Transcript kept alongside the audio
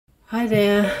Hi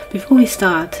there. Before we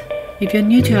start, if you're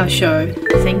new to our show,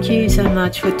 thank you so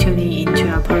much for tuning into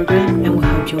our program, and we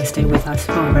hope you'll stay with us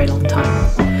for a very long time.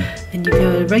 And if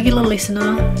you're a regular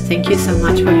listener, thank you so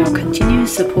much for your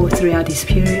continuous support throughout this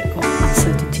period of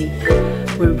uncertainty.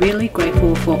 We're really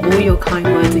grateful for all your kind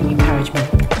words and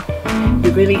encouragement.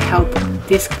 You really help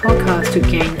this podcast to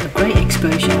gain a great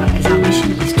exposure, as our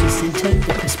mission is to center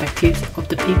the perspectives of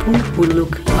the people who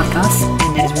look like us,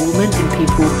 and as women and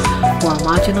people who are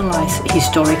marginalized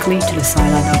historically to the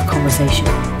sideline of conversation.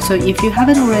 So if you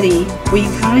haven't already, we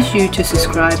encourage you to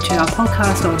subscribe to our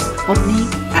podcast on Omni,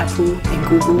 Apple and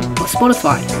Google or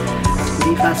Spotify.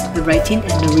 Leave us a rating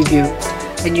and a review.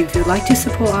 And if you'd like to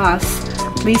support us,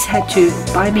 please head to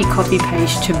Buy Me Coffee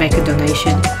page to make a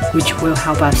donation, which will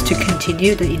help us to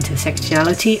continue the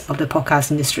intersectionality of the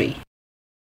podcast industry.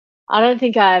 I don't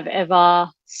think I've ever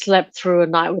slept through a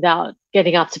night without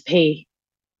getting up to pee.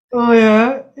 Oh,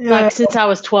 yeah. Like since I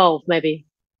was 12, maybe.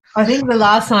 I think the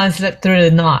last time I slept through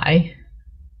the night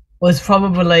was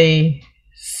probably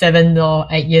 7 or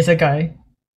 8 years ago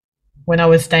when I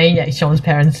was staying at Sean's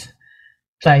parents'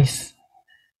 place.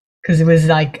 Because it was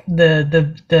like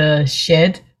the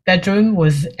shared bedroom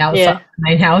was outside the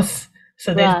main house.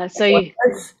 So right.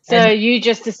 You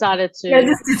just decided to... Yeah, I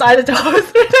just decided to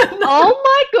host it. Oh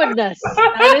my goodness.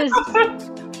 That is...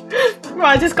 Well,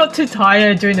 I just got too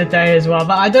tired during the day as well.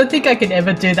 But I don't think I can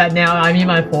ever do that now. I'm in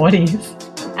my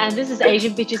 40s. And this is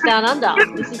Asian Bitches Down Under.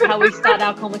 This is how we start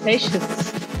our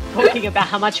conversations. Talking about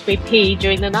how much we pee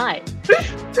during the night.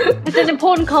 It's an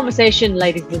important conversation,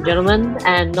 ladies and gentlemen,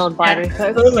 and non-binary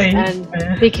folks. Absolutely.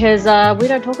 And because we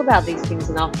don't talk about these things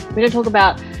enough. We don't talk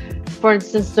about, for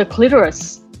instance, the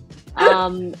clitoris.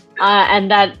 And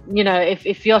that, you know,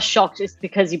 if you're shocked, it's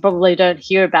because you probably don't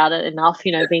hear about it enough,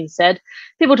 you know, being said.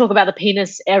 People talk about the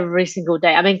penis every single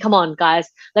day. I mean, come on, guys.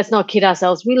 Let's not kid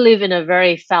ourselves. We live in a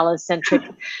very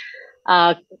phallocentric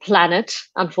planet,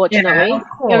 unfortunately. Yeah,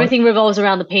 everything revolves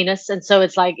around the penis, and so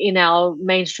it's like in our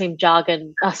mainstream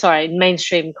jargon,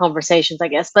 mainstream conversations, I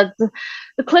guess. But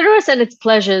the clitoris and its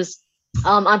pleasures,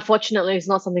 unfortunately, is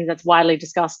not something that's widely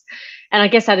discussed, and I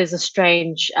guess that is a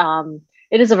strange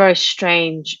it is a very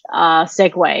strange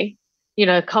segue, you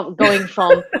know, going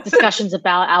from discussions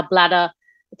about our bladder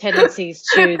tendencies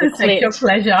to the clit.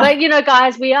 Pleasure. But you know,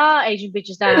 guys, we are Asian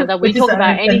Bitches Down Under. We talk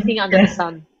about anything under the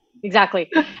sun. Exactly.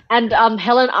 And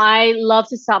Helen, I love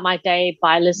to start my day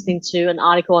by listening to an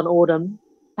article on Autumn,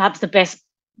 perhaps the best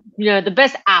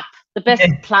app, the best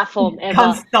platform ever.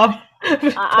 Can't stop.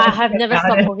 I have never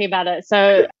stopped talking about it.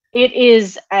 So it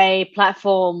is a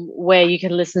platform where you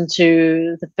can listen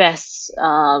to the best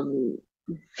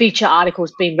feature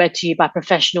articles being read to you by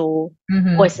professional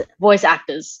voice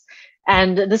actors.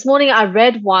 And this morning I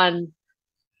read one,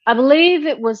 I believe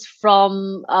it was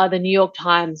from the New York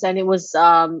Times, and it was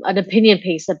an opinion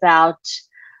piece about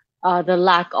the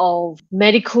lack of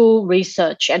medical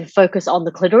research and focus on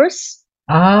the clitoris.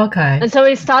 Oh, okay. And so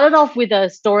it started off with a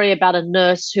story about a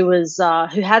nurse who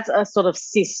had a sort of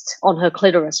cyst on her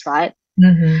clitoris, right?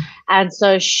 Mm-hmm. And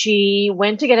so she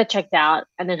went to get it checked out,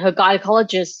 and then her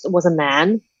gynecologist was a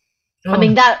man. Oh. I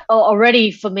mean, that already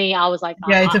for me, I was like,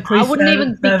 it's I wouldn't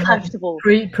even be comfortable.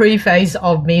 Pre-phase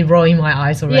of me rolling my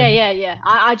eyes already. Yeah.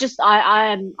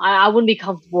 I wouldn't be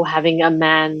comfortable having a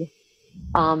man,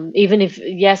 even if,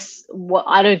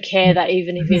 I don't care that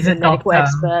even if he's a medical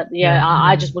expert.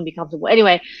 I just wouldn't be comfortable.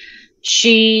 Anyway,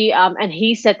 she, and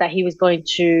he said that he was going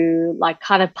to like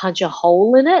kind of punch a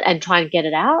hole in it and try and get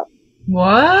it out.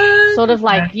 What? Sort of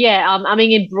like, I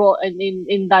mean,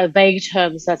 in the vague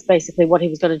terms, that's basically what he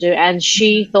was going to do. And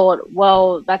she thought,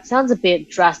 well, that sounds a bit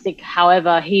drastic.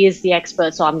 However, he is the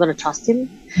expert, so I'm going to trust him.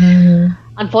 Mm-hmm.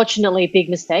 Unfortunately, big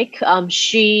mistake.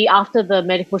 She, after the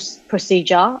medical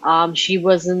procedure, she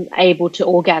wasn't able to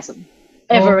orgasm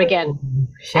ever again.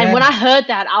 Shit. And when I heard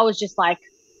that, I was just like,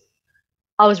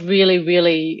 I was really,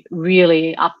 really,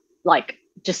 really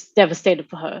just devastated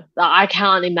for her. I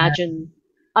can't imagine.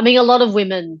 I mean, a lot of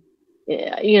women,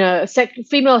 you know,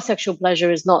 female sexual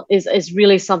pleasure is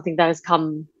really something that has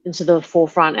come into the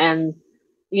forefront, and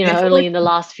you know, only in the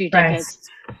last few decades.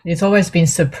 It's always been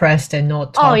suppressed and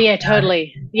not. Oh yeah,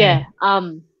 totally. Yeah.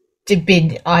 Kind of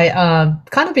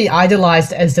been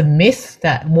idolized as a myth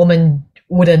that women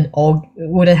wouldn't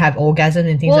have orgasm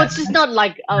and things. Well, like it's just not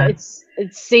like it's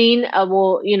seen.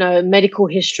 You know, medical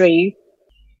history,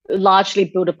 largely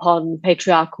built upon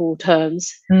patriarchal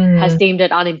terms, has deemed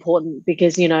it unimportant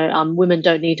because, you know, women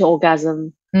don't need to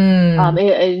orgasm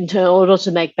in order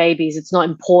to make babies. It's not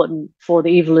important for the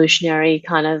evolutionary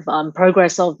kind of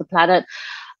progress of the planet.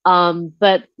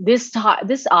 But this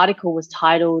article was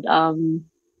titled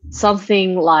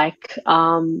something like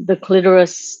the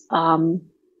clitoris.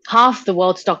 Half the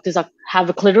world's doctors have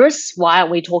a clitoris. Why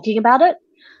aren't we talking about it?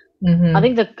 Mm-hmm. I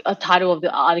think the title of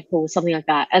the article was something like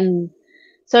that. And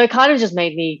so it kind of just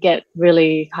made me get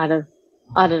really kind of,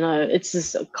 I don't know, it's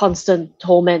this constant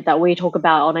torment that we talk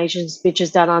about on Asians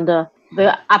Bitches Down Under,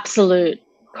 the absolute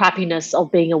crappiness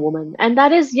of being a woman. And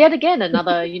that is yet again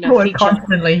another, feature.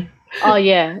 Constantly. Oh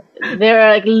yeah. There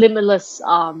are like limitless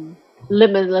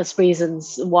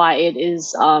reasons why it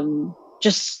is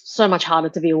just so much harder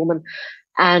to be a woman.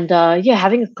 And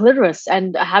having a clitoris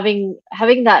and having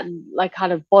that like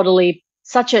kind of bodily,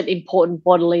 such an important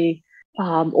bodily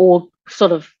or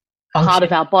sort of part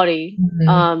of our body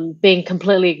being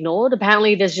completely ignored.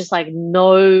 Apparently there's just like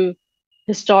no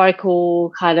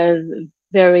historical kind of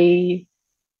very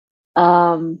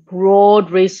broad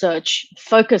research,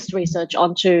 focused research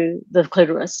onto the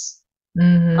clitoris.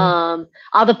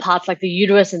 Other parts like the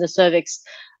uterus and the cervix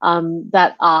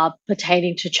that are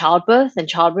pertaining to childbirth and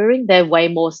childbearing, they're way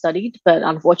more studied, but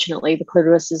unfortunately the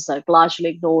clitoris is like largely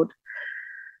ignored.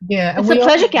 Yeah, it's a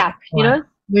pleasure gap,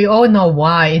 We all know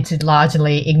why it's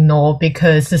largely ignored,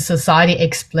 because the society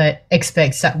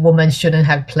expects that women shouldn't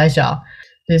have pleasure.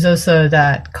 There's also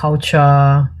that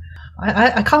culture.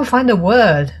 I can't find a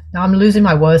word. Now I'm losing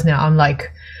my words now. I'm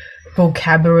like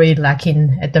vocabulary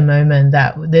lacking at the moment.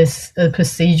 That there's a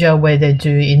procedure where they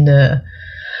do in the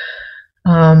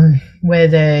where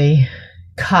they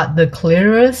cut the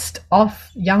clitoris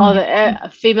off young. Oh, the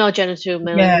female genital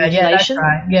mutilation. Yeah, that's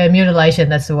right. Yeah, mutilation.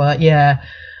 That's the word. Yeah,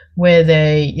 where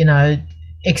they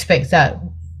expect that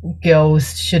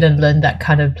girls shouldn't learn that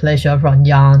kind of pleasure from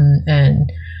young,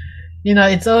 and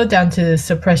it's all down to the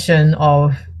suppression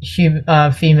of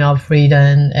female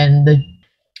freedom and the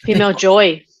female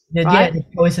joy. Right? The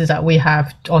choices that we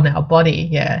have on our body.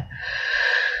 Yeah,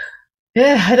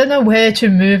 I don't know where to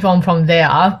move on from there,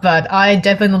 but I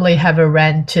definitely have a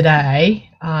rant today.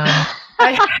 I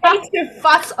hate to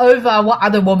fuss over what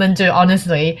other women do,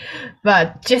 honestly,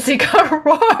 but Jessica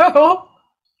Rowe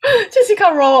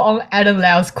on Adam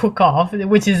Lau's Cook-Off,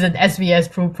 which is an SBS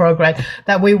program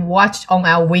that we watched on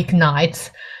our weeknights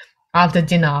after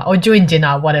dinner or during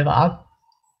dinner, whatever.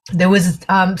 There was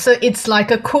so it's like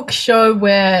a cook show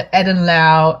where Adam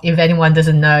Lau, if anyone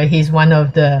doesn't know, he's one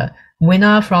of the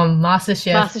winner from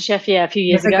MasterChef, yeah, a few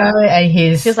years ago.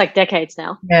 And feels like decades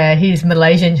now. Yeah, he's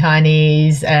Malaysian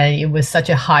Chinese, and it was such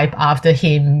a hype after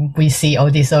him. We see all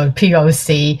these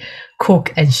POC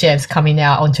cook and chefs coming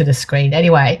out onto the screen.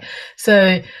 Anyway,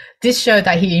 so this show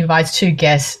that he invites two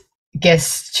guests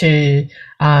to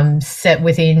sit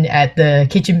within at the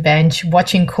kitchen bench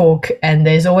watching cook, and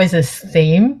there's always a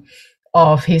theme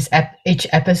of each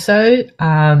episode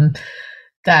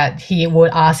that he would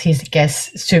ask his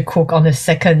guests to cook on the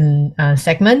second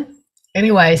segment.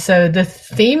 Anyway, so the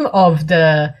theme of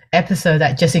the episode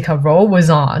that Jessica Rowe was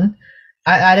on,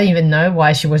 I don't even know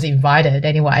why she was invited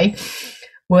anyway,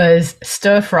 was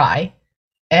stir fry,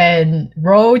 and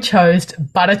Rowe chose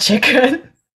butter chicken,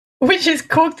 which is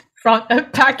cooked from a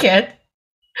packet.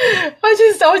 I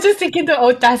was just thinking the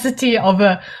audacity of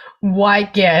a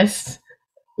white guest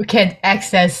who can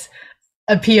access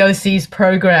a POC's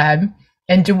program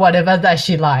and do whatever that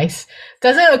she likes.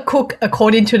 Doesn't cook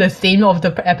according to the theme of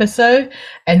the episode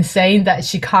and saying that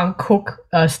she can't cook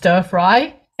stir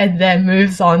fry, and then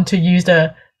moves on to use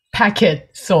the packet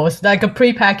sauce, like a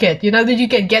pre-packet. That you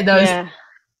can get those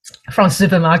from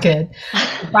supermarket.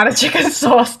 Butter chicken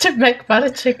sauce to make butter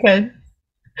chicken.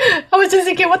 I was just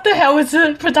thinking, what the hell was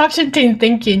the production team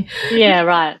thinking? Yeah,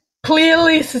 right.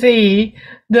 Clearly see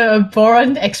the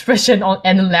abhorrent expression on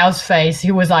Adam Lau's face.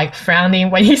 He was like frowning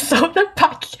when he saw the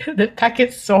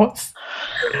packet sauce.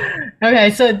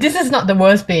 Okay, so this is not the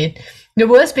worst bit. The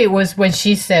worst bit was when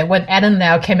Adam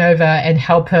Lau came over and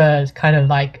helped her kind of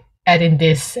like adding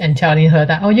this and telling her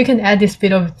that, you can add this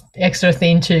bit of extra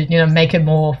thing to, make it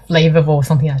more flavorful or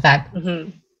something like that. Mm-hmm.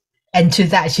 And to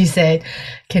that she said,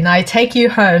 "Can I take you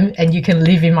home and you can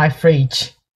live in my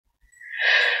fridge?"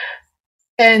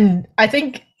 And I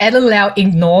think Adam Lau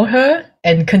ignored her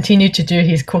and continued to do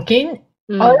his cooking.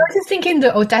 I was just thinking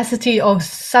the audacity of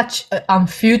such an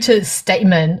unfiltered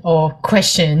statement or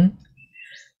question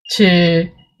to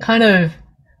kind of,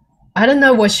 I don't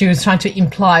know what she was trying to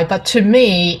imply, but to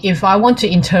me, if I want to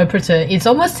interpret it, it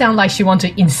almost sounds like she wants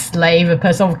to enslave a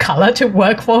person of color to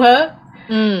work for her.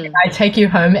 Can I take you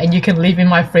home and you can live in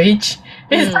my fridge?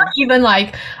 It's not even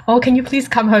like, can you please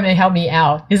come home and help me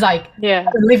out? It's like,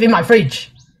 live in my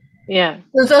fridge. Yeah.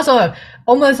 It's also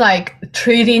almost like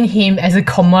treating him as a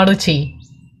commodity.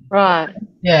 Right.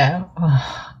 Yeah.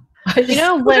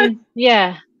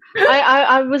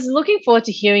 I was looking forward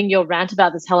to hearing your rant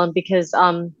about this, Helen, because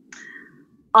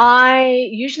I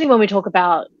usually when we talk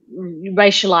about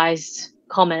racialized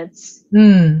comments,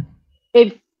 Mm.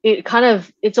 it kind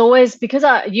of it's always because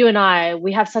you and I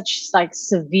we have such like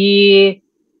severe,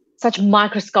 such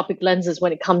microscopic lenses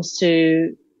when it comes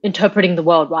to interpreting the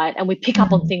world, right? And we pick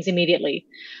up on Mm. things immediately.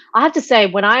 I have to say,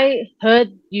 when I heard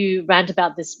you rant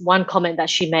about this one comment that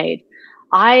she made,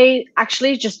 I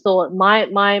actually just thought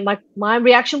my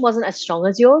reaction wasn't as strong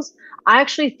as yours. I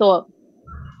actually thought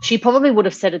she probably would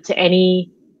have said it to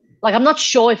any, like, I'm not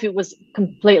sure if it was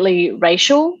completely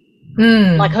racial,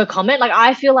 like Mm. her comment. Like,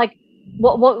 I feel like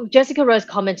what Jessica Rose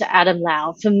comment to Adam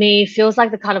Lau for me feels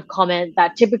like the kind of comment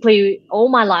that typically all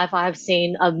my life I have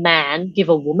seen a man give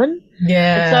a woman. And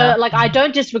Yeah. so, like, I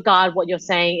don't disregard what you're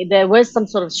saying. There was some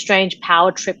sort of strange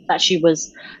power trip that she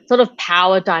was sort of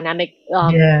power dynamic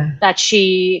Yeah. that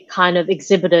she kind of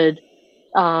exhibited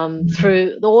Mhm.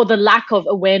 through or the lack of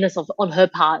awareness of on her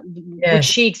part, which Yes.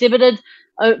 she exhibited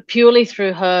purely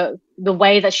through her the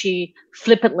way that she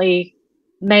flippantly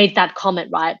made that comment,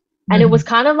 right? And it was Mhm.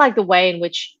 kind of like the way in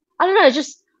which I don't know,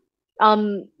 just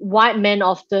white men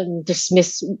often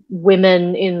dismiss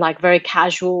women in like very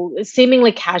casual,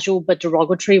 seemingly casual but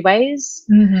derogatory ways.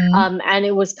 Mhm. And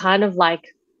it was kind of like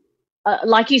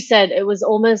you said, it was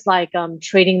almost like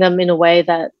treating them in a way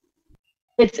that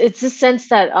it's a sense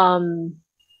that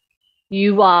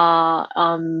you are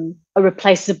a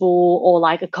replaceable or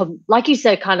like like you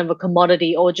said, kind of a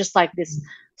commodity or just like this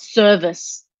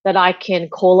service that I can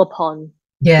call upon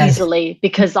Yes. easily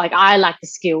because like I lack the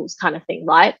skills kind of thing,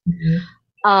 right? Mhm.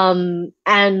 Um,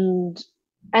 and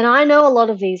and I know a lot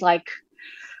of these like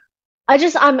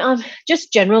I'm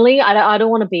just generally I don't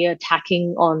want to be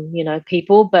attacking on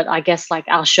people, but I guess like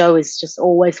our show is just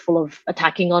always full of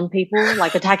attacking on people,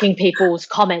 like attacking people's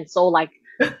comments or like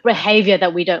behavior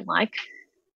that we don't like.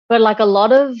 But like a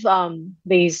lot of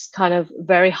these kind of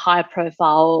very high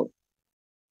profile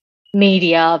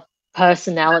media Now,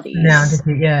 personalities,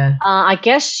 yeah. I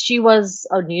guess she was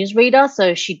a newsreader,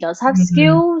 so she does have Mhm.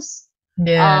 skills.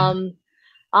 Yeah. Um,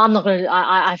 I'm not gonna.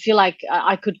 I feel like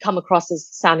I could come across as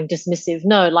sounding dismissive.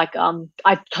 No, like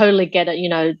I totally get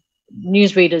it.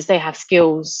 Newsreaders, they have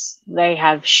skills. They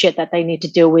have shit that they need to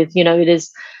deal with. It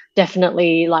is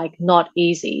definitely like not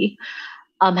easy.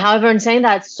 However, in saying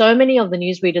that, so many of the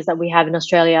newsreaders that we have in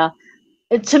Australia,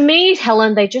 to me,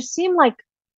 Helen, they just seem like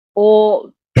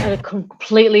all a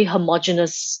completely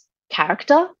homogenous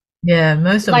character. Yeah.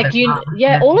 Most of Like them you, are.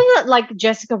 yeah, Yeah. all of it, like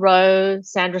Jessica Rowe,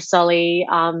 Sandra Sully,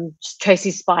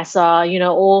 Tracy Spicer,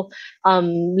 all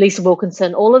Lisa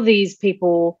Wilkinson, all of these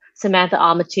people, Samantha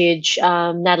Armitage,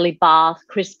 Natalie Barth,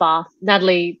 Chris Barth,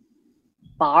 Natalie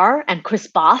Barr, and Chris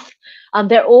Barth.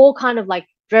 They're all kind of like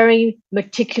very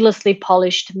meticulously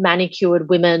polished, manicured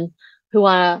women who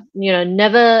are,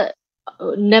 never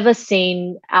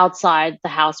seen outside the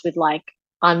house with like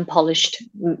unpolished,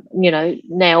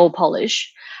 nail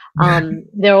polish.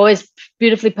 They're always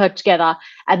beautifully put together,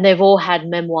 and they've all had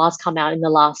memoirs come out in the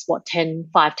last 10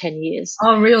 years,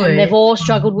 Oh, and they've really? all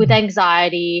struggled with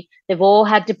anxiety. They've all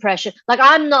had depression. Like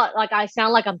I'm not like I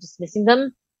sound like I'm dismissing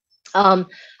them. Um,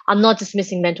 I'm not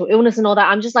dismissing mental illness and all that.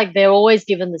 I'm just like they're always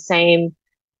given the same.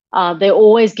 They're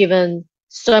always given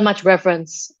so much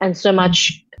reverence and so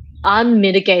much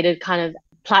unmitigated kind of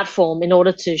platform in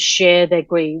order to share their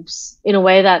griefs in a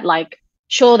way that, like,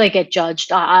 sure they get judged.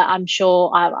 I'm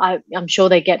sure. I'm sure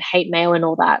they get hate mail and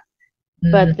all that.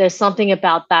 Mm. But there's something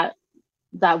about that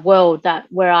world that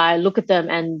where I look at them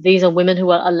and these are women who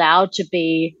are allowed to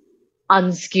be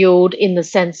unskilled in the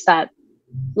sense that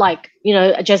like,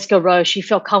 Jessica Rowe, she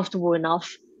felt comfortable enough.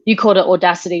 You called it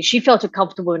audacity. She felt it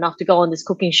comfortable enough to go on this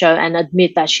cooking show and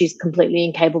admit that she's completely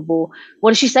incapable.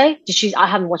 What did she say? I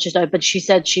haven't watched the show, but she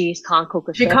said she can't cook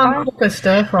a She stir can't fry. cook a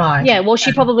stir fry. Yeah, well,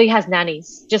 she probably has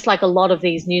nannies, just like a lot of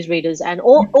these newsreaders and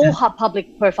all public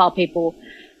profile people.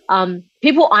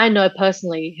 People I know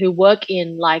personally who work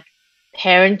in like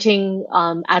parenting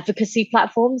advocacy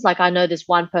platforms. Like I know this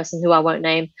one person who I won't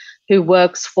name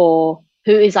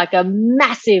who is like a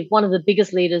massive, one of the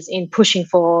biggest leaders in pushing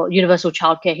for universal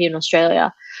childcare here in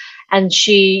Australia. And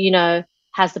she,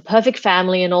 has the perfect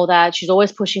family and all that. She's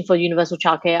always pushing for universal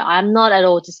childcare. I'm not at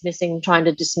all trying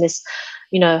to dismiss,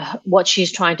 what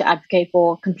she's trying to advocate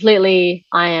for completely.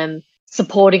 I am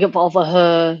supportive of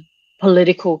her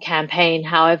political campaign.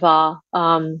 However,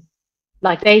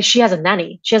 she has a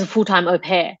nanny, she has a full-time au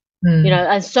pair, Mm.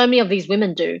 and so many of these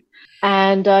women do.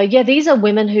 And these are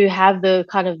women who have the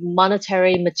kind of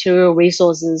monetary material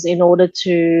resources in order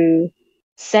to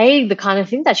say the kind of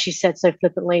thing that she said so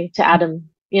flippantly to Adam,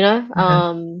 Yeah.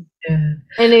 Yeah.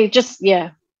 and it just,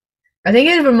 yeah. I think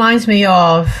it reminds me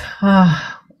of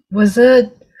was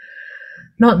it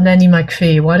not Nanny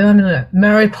McPhee? Why do I know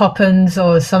Mary Poppins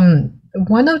or some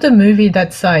one of the movie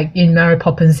that's like in Mary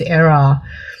Poppins era?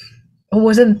 Or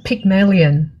was it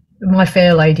Pygmalion? My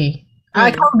Fair Lady.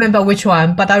 I can't remember which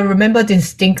one, but I remember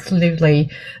distinctively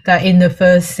that in the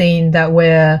first scene that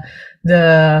where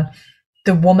the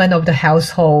woman of the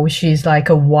household, she's like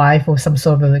a wife or some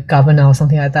sort of a governor or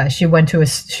something like that. She went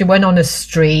on the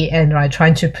street and like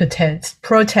trying to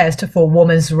protest for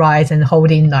women's rights and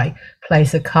holding like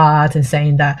place of cards and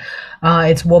saying that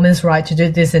it's women's right to do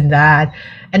this and that.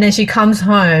 And then she comes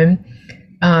home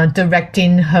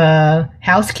directing her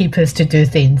housekeepers to do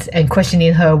things and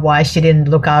questioning her why she didn't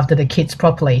look after the kids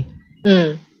properly.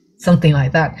 Something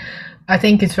like that. I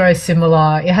think it's very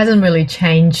similar. It hasn't really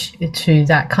changed to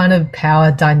that kind of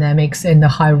power dynamics and the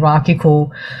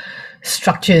hierarchical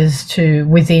structures to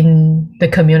within the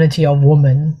community of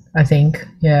women, I think.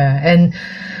 Yeah. And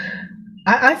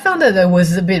I found that it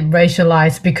was a bit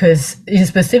racialized because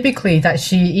specifically that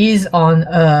she is on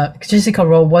Jessica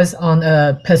Rowe was on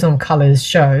a Person of Color's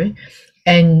show.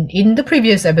 And in the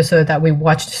previous episode that we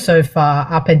watched so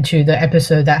far up into the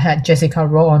episode that had Jessica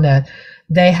Rowe on it,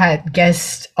 they had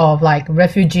guests of like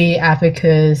refugee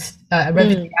advocates,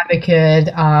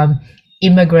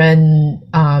 immigrant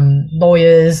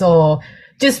lawyers, or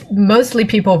just mostly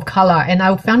people of color. And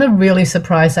I found it really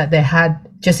surprised that they had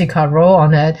Jessica Rowe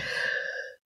on it.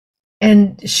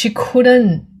 And she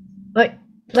couldn't like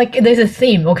there's a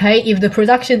theme, okay? If the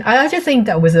production, I just think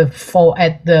that was a fault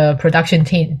at the production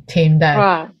team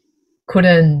that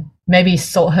couldn't maybe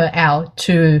sort her out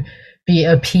to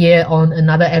appear on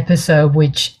another episode,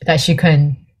 which that she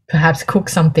can perhaps cook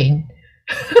something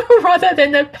rather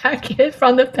than the packet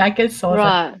from the packet sauce.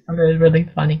 Right. It's really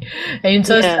funny. And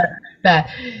so that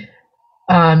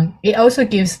it also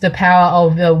gives the power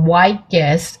of the white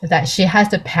guest that she has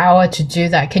the power to do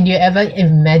that. Can you ever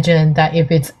imagine that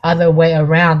if it's other way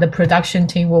around, the production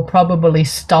team will probably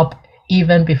stop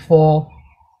even before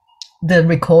the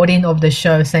recording of the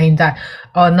show saying that,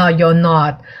 oh no, you're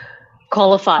not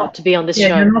qualified to be on this show.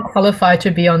 You're not qualified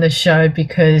to be on the show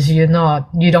because you're not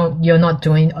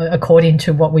doing according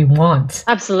to what we want.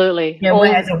 Absolutely. Yeah,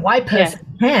 whereas a white person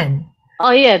can.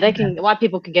 Oh yeah, they can. White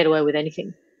people can get away with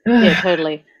anything. Yeah,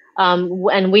 totally.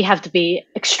 And we have to be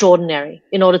extraordinary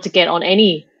in order to get on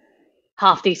any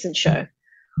half decent show.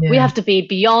 Yeah. We have to be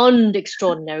beyond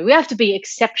extraordinary. We have to be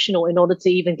exceptional in order to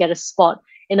even get a spot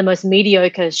in the most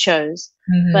mediocre shows.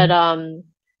 But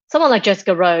someone like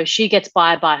Jessica Rowe, she gets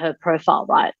by her profile,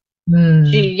 right?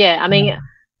 At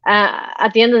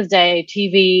the end of the day,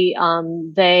 TV,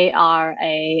 they are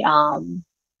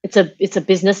it's a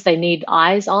business they need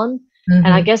eyes on. And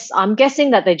I'm guessing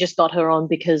that they just got her on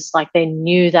because like they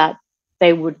knew that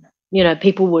they would,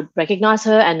 people would recognize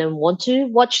her and then want to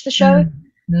watch the show,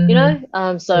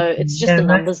 so it's just a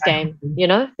numbers game,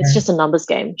 it's just a numbers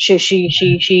game.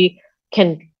 She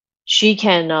can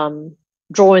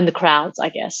draw in the crowds, I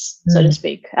guess, so to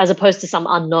speak, as opposed to some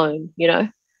unknown,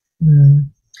 it's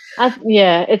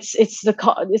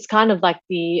kind of like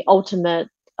the ultimate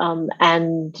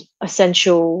and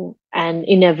essential and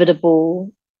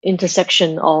inevitable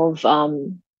intersection of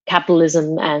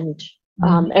capitalism and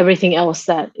everything else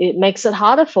that it makes it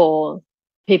harder for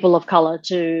people of color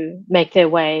to make their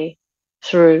way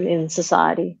through in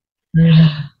society.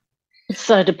 It's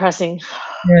so depressing.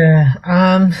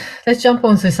 Let's jump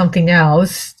on to something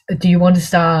else. Do you want to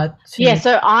start?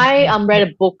 So I read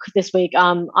a book this week.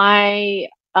 I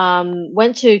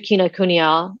went to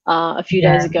Kinokuniya a few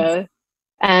days ago,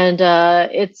 and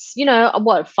it's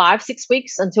 5-6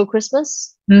 weeks until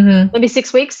Christmas, maybe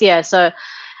 6 weeks. So,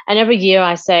 and every year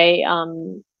I say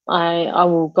I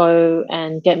will go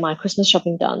and get my Christmas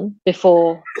shopping done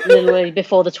literally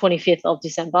before the 25th of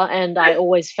December, and I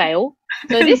always fail.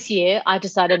 So this year I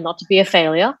decided not to be a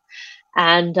failure,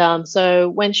 and so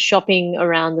went shopping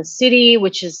around the city,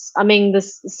 which is, the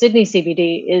Sydney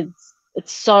CBD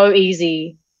it's so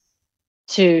easy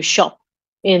to shop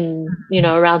in,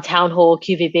 around Town Hall,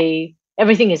 QVB,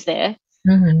 everything is there.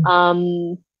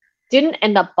 Didn't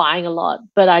end up buying a lot,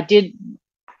 but I did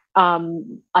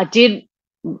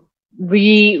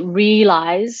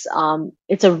realize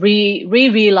it's a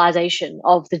realization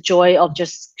of the joy of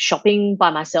just shopping by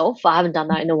myself. I haven't done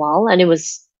that in a while, and it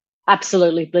was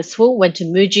absolutely blissful. Went to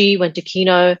Muji, went to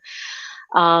Kino,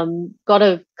 got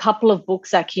a couple of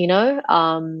books at Kino.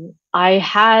 I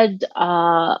had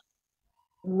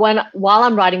while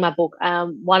I'm writing my book,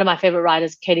 one of my favorite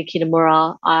writers, Katie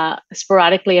Kitamura,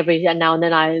 sporadically every now and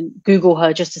then I Google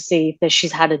her just to see if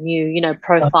she's had a new,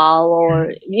 profile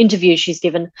or interview she's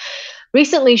given.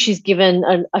 recently she's given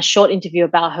a short interview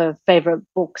about her favorite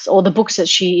books, or the books that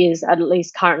she is at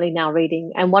least currently now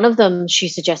reading. And one of them she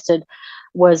suggested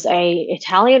was a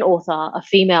Italian author, a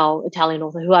female Italian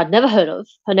author who I'd never heard of.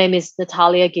 Her name is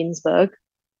Natalia Ginzburg,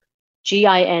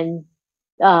 Ginzburg.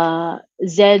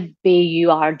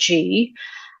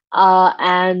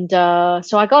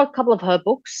 So I got a couple of her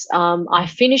books. I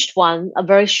finished one, a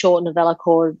very short novella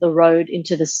called The Road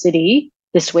into the City,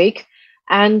 this week.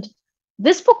 And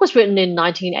this book was written in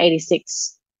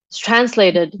 1986. It's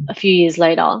translated a few years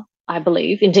later, I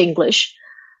believe, into English.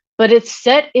 But it's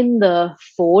set in the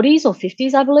 40s or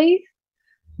 50s, I believe.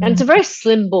 And it's a very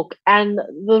slim book. And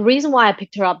the reason why I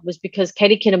picked her up was because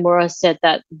Katie Kitamura said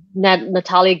that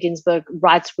Natalia Ginzburg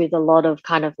writes with a lot of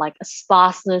kind of like a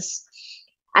sparseness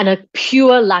and a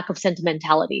pure lack of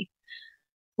sentimentality,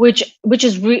 which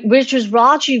is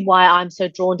largely why I'm so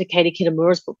drawn to Katie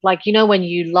Kitamura's book. Like, you know, when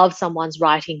you love someone's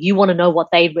writing, you want to know what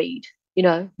they read, you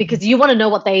know, because you want to know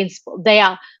what they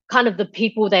are, kind of the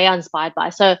people they are inspired by.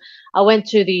 So I went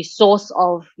to the source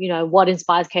of, you know, what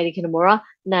inspires Katie Kitamura.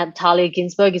 Natalia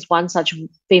Ginzburg is one such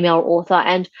female author,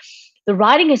 and the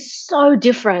writing is so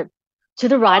different to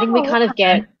the writing we kind of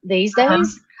get these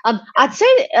days. I'd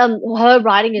say her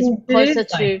writing is closer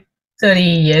to 30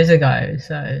 years ago.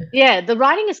 So yeah, the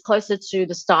writing is closer to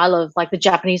the style of like the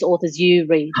Japanese authors you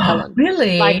read, Helen.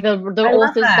 Really? Like the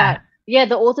authors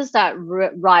the authors that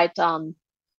write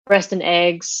Breast and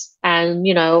Eggs and,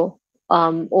 you know,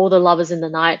 All the Lovers in the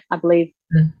Night, I believe.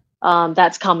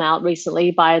 That's come out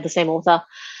recently by the same author.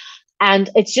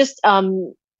 And it's just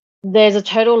there's a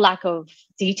total lack of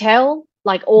detail.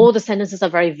 Like all the sentences are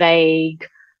very vague.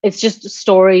 It's just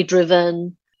story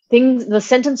driven. The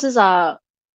sentences are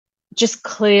just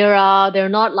clearer. They're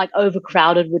not like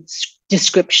overcrowded with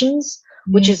descriptions,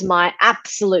 which is my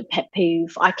absolute pet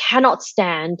peeve. I cannot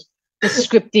stand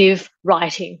descriptive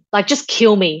writing. Like, just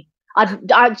kill me.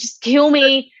 I just kill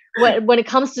me when it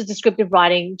comes to descriptive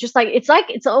writing. Just like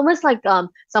it's almost like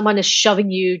someone is shoving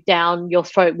you down your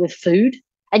throat with food,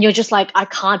 and you're just like, I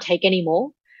can't take any more.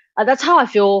 That's how I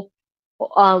feel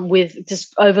with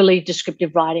just overly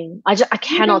descriptive writing. I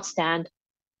cannot stand.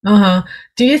 Do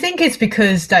you think it's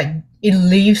because that it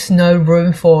leaves no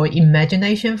room for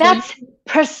imagination? That's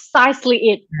precisely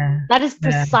it. Yeah. That is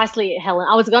precisely it, Helen.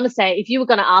 I was going to say, if you were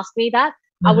going to ask me that,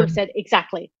 I would have said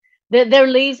exactly. There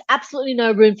leaves absolutely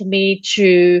no room for me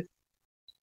to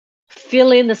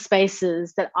fill in the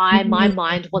spaces that my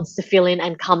mind wants to fill in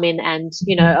and come in and,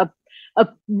 you know,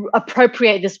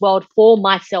 appropriate this world for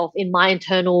myself in my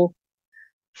internal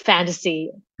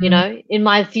fantasy, you know, in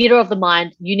my theater of the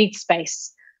mind. You need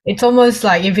space. It's almost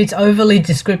like if it's overly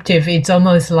descriptive, it's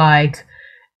almost like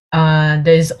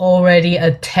there's already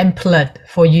a template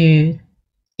for you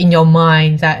in your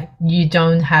mind that you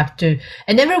don't have to.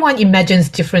 And everyone imagines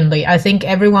differently. I think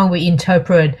everyone will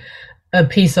interpret a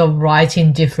piece of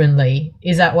writing differently.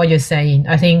 Is that what you're saying?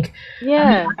 I think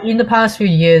in the past few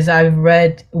years, I've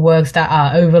read works that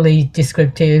are overly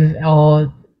descriptive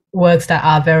or works that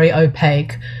are very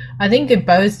opaque. I think it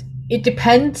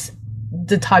depends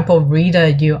the type of reader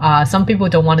you are. Some people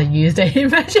don't want to use their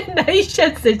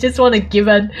imaginations. They just want to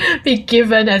be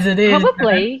given as it is.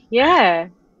 Probably, yeah.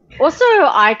 Also,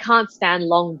 I can't stand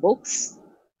long books.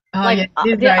 I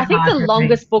think the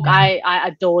longest book I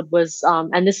adored was,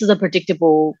 and this is a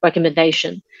predictable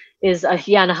recommendation, is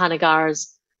Hanya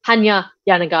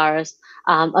Yanagara's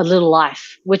A Little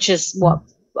Life, which is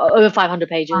over 500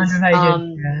 pages. 500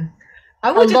 pages, yeah.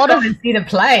 I would just go and see the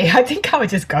play. I think I would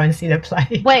just go and see the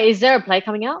play. Wait, is there a play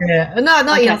coming out? Yeah,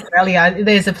 not in Australia.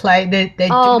 There's a play.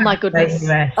 Oh my goodness!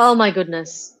 Oh my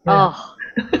goodness! Yeah. Oh,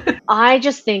 I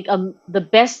just think the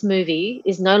best movie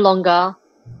is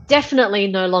definitely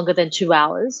no longer than 2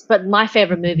 hours. But my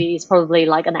favorite movie is probably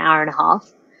like an hour and a half.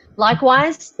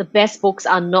 Likewise, the best books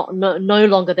are no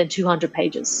longer than 200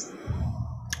 pages.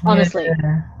 Honestly,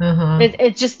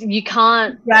 it's just, you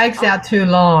can't. It drags out too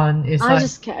long. I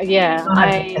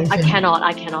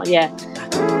cannot. Yeah.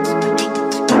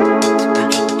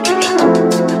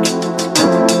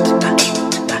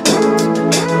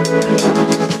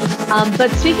 But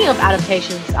speaking of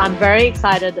adaptations, I'm very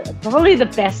excited. Probably the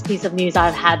best piece of news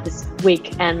I've had this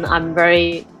week, and I'm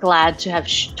very glad to have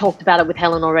talked about it with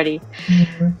Helen already,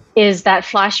 is that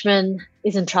Fleischman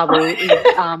is in Trouble is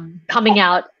coming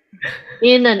out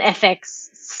in an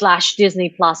FX/Disney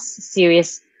Plus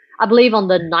series, I believe on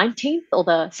the 19th or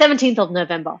the 17th of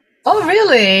November. Oh,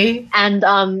 really? And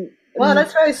wow,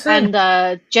 that's very soon.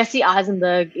 And Jesse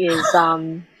Eisenberg is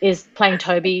playing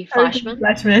Toby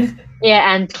Fleischman.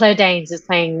 Yeah, and Claire Danes is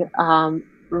playing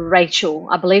Rachel.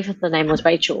 I believe the name was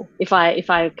Rachel, if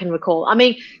I can recall. I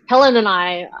mean, Helen and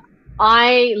I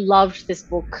I loved this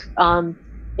book.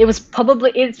 It's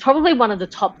probably one of the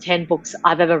top 10 books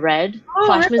I've ever read.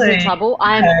 Flashman's really? in Trouble.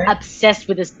 I'm obsessed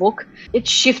with this book. It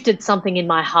shifted something in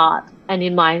my heart and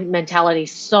in my mentality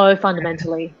so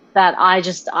fundamentally that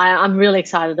I'm really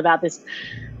excited about this.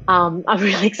 I'm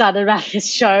really excited about this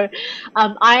show.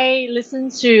 I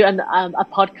listened to a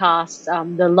podcast,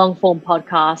 the long form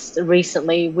podcast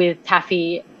recently with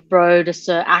Taffy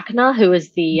Brodesser Akner, who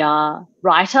is the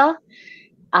writer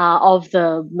of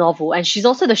the novel, and she's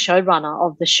also the showrunner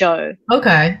of the show.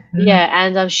 Okay. Yeah,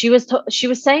 and she was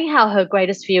saying how her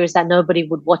greatest fear is that nobody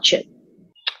would watch it.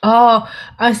 Oh,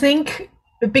 I think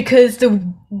because the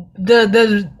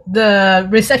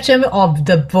reception of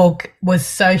the book was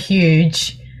so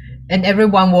huge, and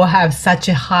everyone will have such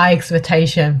a high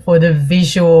expectation for the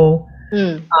visual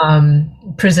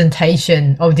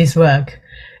presentation of this work,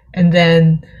 and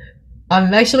then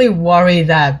I'm actually worried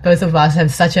that both of us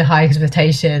have such a high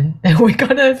expectation that we're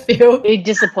gonna feel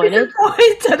disappointed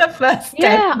at the first step.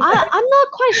 Yeah, I'm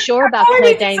not quite sure about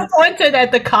Claire Danes. Disappointed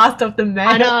at the cast of the man.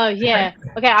 I know, yeah.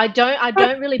 Okay, I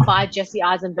don't really buy Jesse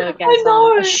Eisenberg as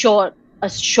a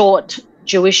short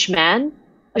Jewish man,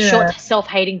 short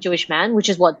self-hating Jewish man, which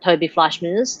is what Toby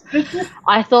Flashman is.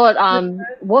 I thought,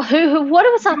 what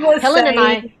was that? Helen and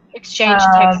I exchanged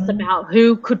texts about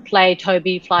who could play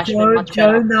Toby Flashman much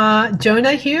better.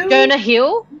 Jonah Hill? Jonah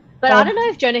Hill? But I don't know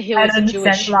if Jonah Hill is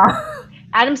Jewish.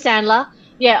 Adam Sandler.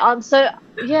 Yeah,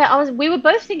 we were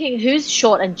both thinking who's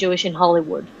short and Jewish in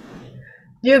Hollywood.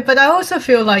 Yeah, but I also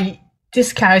feel like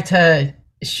this character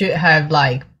should have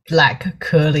like black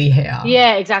curly hair.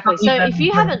 Yeah, exactly. So if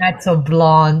you haven't, brunette or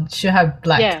blonde, should have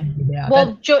black hair.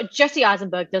 Well, Jesse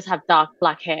Eisenberg does have dark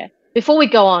black hair. Before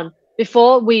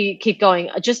we keep going,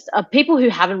 just people who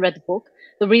haven't read the book,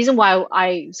 the reason why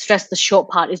I stress the short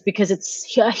part is because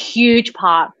it's a huge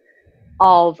part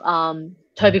of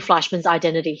Toby Flashman's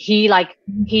identity.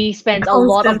 He spends a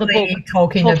lot of the book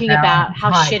talking about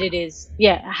how shit it is.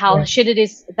 Yeah, how shit it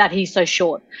is that he's so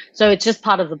short. So it's just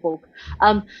part of the book.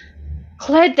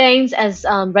 Claire Danes as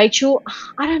Rachel,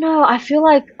 I don't know. I feel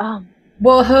like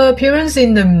well, her appearance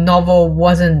in the novel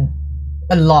wasn't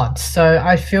a lot, so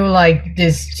I feel like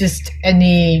there's just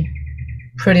any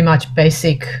pretty much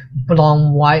basic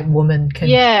blonde white woman can.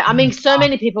 Yeah, I mean, so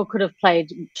many people could have played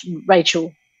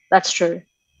Rachel. That's true.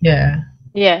 Yeah.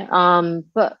 Yeah.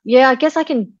 But yeah, I guess I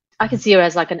can see her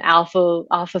as like an alpha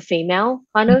female,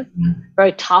 kind of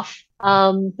very tough.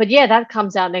 But yeah, that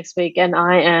comes out next week, and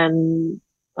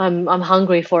I'm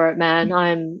hungry for it, man.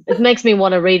 It makes me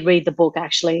want to read the book.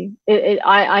 Actually,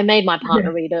 I made my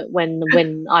partner read it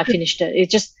when I finished it.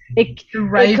 It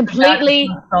completely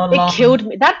killed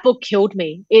me. That book killed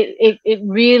me. It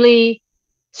really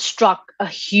struck a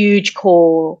huge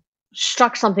chord.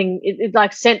 Struck something. It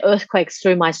like sent earthquakes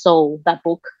through my soul. That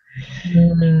book.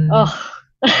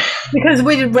 Because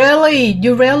you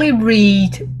rarely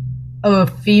read a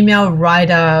female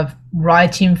writer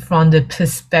writing from the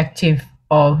perspective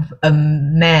of a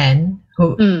man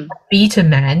a beta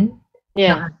man.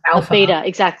 Yeah, a beta,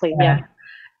 exactly. Yeah.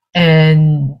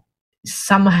 And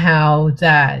somehow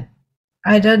that,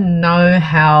 I don't know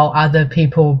how other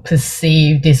people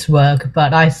perceive this work,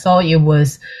 but I thought it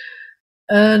was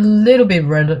a little bit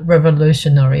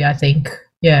revolutionary, I think.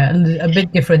 Yeah, a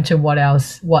bit different to what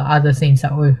other things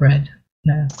that we've read.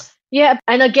 Yeah. Yeah,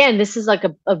 and again, this is like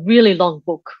a really long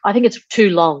book. I think it's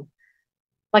too long.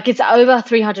 Like it's over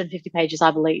 350 pages, I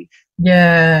believe.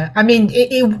 Yeah, I mean,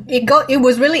 it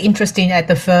was really interesting at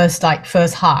the first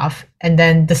half, and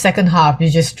then the second half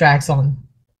it just drags on.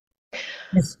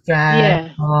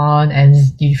 On, and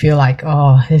you feel like,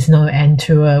 oh, there's no end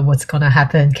to it. What's gonna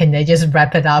happen? Can they just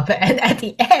wrap it up? And at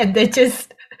the end, they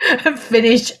just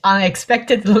finish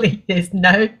unexpectedly. There's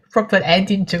no proper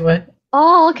ending to it.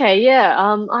 Oh, okay, yeah.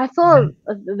 I thought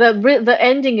the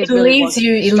ending is really leaves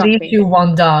you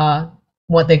wonder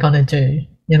what they're gonna do,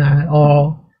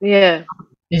 or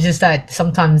it's just that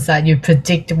sometimes that you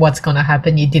predict what's gonna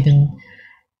happen, you didn't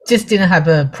have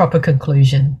a proper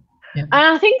conclusion. Yeah. And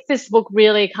I think this book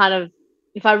really kind of,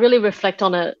 if I really reflect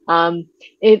on it,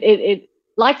 it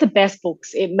like the best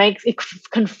books, it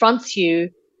confronts you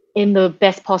in the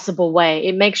best possible way.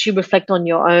 It makes you reflect on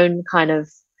your own kind of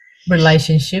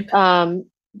relationship. And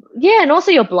also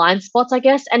your blind spots, I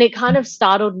guess. And it kind of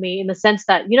startled me in the sense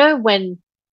that, when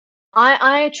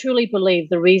I truly believe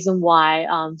the reason why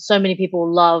so many people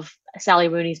love Sally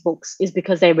Rooney's books is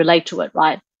because they relate to it,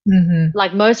 right? Mm-hmm.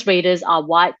 Like most readers are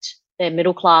white, they're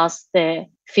middle class, they're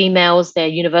females, they're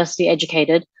university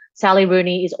educated. Sally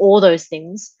Rooney is all those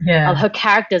things. Yeah. Her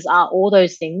characters are all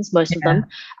those things, most of them,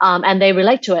 and they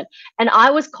relate to it. And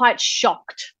I was quite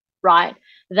shocked, right,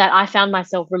 that I found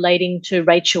myself relating to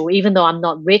Rachel, even though I'm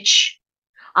not rich,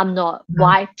 I'm not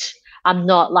white, I'm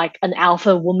not like an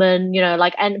alpha woman, you know,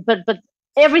 like, and but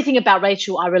everything about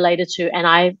Rachel I related to, and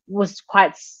I was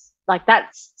quite like, that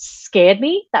scared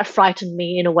me, that frightened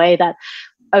me in a way that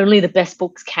only the best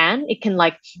books can. It can,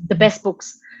 like, the best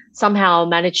books somehow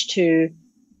manage to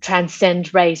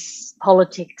transcend race,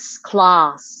 politics,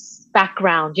 class,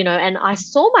 background, you know, and I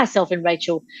saw myself in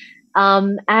Rachel.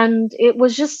 And it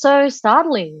was just so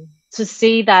startling to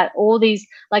see that all these,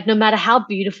 like, no matter how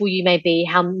beautiful you may be,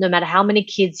 no matter how many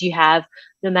kids you have,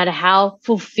 no matter how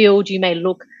fulfilled you may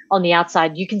look on the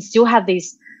outside, you can still have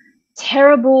these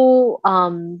terrible,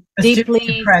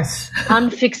 deeply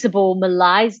unfixable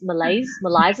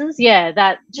malaisers. Yeah,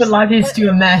 that just, but life is still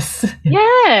a mess.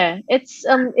 Yeah, it's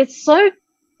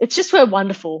just so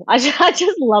wonderful. I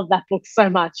just love that book so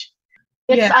much.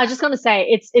 I just gotta say,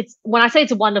 it's when I say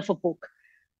it's a wonderful book,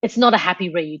 it's not a happy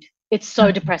read. It's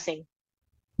so depressing.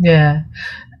 Yeah,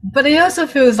 but it also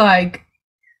feels like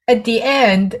at the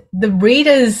end, the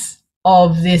readers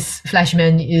of this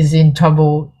Flashman is in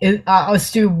trouble are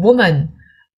still women.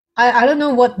 I don't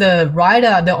know what the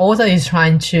author is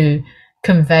trying to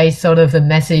convey, sort of the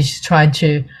message, trying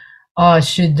to,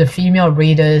 should the female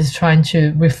readers trying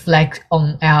to reflect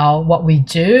on what we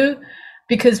do,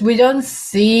 because we don't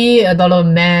see a lot of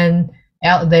men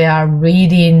out there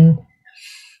reading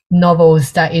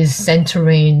novels that is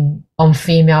centering on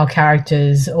female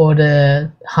characters or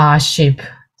the hardship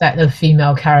that the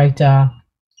female character,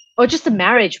 or just the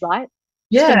marriage, right?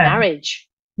 Yeah, just the marriage.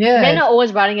 Yeah, men are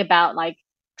always writing about like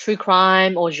true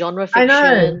crime or genre fiction.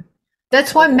 I know.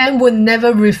 That's why men would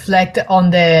never reflect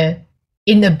on their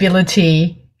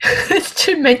inability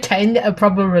to maintain a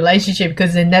proper relationship,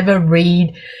 because they never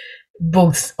read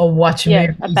books or watch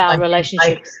movies about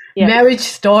relationships. Like Marriage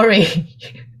Story.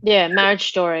 Yeah, Marriage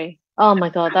Story. Oh my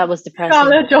God, that was depressing.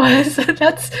 Scarlett Johansson.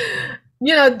 That's,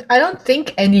 you know, I don't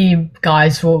think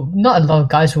not a lot of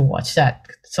guys will watch that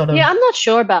sort of. Yeah, I'm not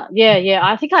sure about. Yeah.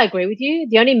 I think I agree with you.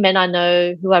 The only men I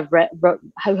know who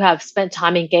have spent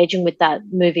time engaging with that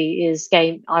movie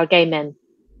are gay men.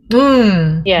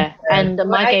 Yeah, and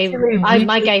my gay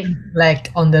reflect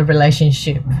on the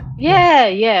relationship.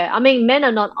 Yeah. I mean, men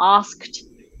are not asked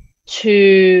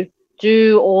to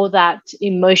do all that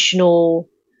emotional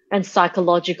and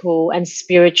psychological and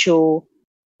spiritual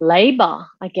labor,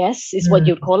 I guess is what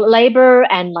you'd call it, labor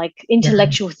and like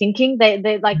intellectual thinking.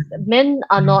 They like, men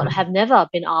are have never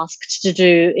been asked to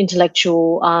do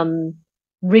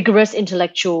rigorous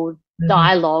intellectual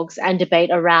dialogues and debate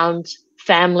around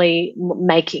family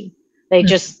making. They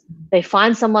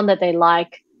find someone that they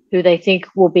like, who they think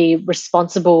will be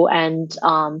responsible and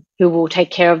who will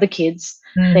take care of the kids.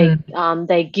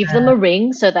 They give them a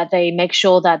ring so that they make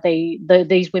sure that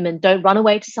these women don't run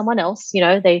away to someone else. You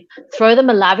know, they throw them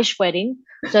a lavish wedding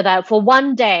so that for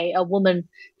one day a woman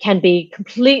can be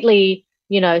completely,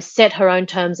 you know, set her own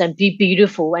terms and be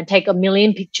beautiful and take 1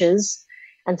 million pictures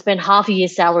and spend half a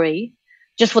year's salary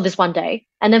just for this one day.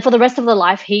 And then for the rest of their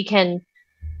life, he can,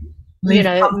 you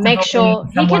know, make sure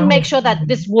that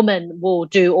this woman will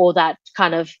do all that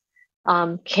kind of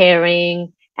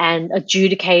caring and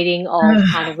adjudicating of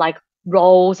kind of like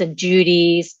roles and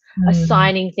duties,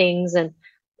 assigning things, and,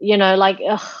 you know, like,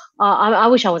 I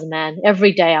wish I was a man.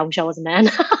 Every day I wish I was a man.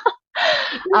 If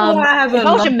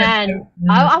I was a man,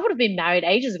 I would have been married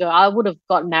ages ago. I would have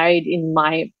got married in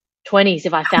my 20s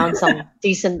if I found some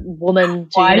decent woman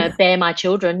to, you know, bear my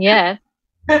children. Yeah.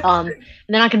 And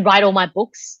then I can write all my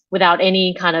books without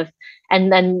any kind of,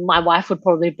 and then my wife would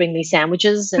probably bring me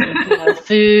sandwiches and, you know,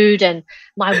 food, and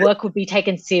my work would be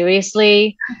taken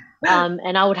seriously.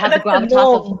 And I would have the gravitas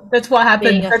of that's what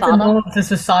happens. That's the norm of the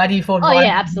society for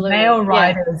absolutely. Male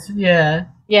writers. Yeah.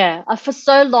 For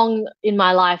so long in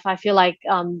my life, I feel like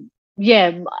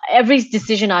every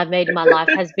decision I've made in my life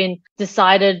has been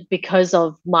decided because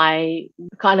of my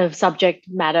kind of subject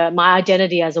matter, my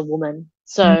identity as a woman.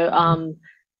 So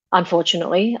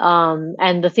unfortunately,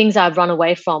 and the things I've run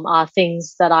away from are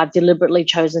things that I've deliberately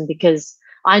chosen because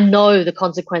I know the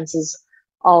consequences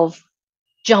of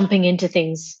jumping into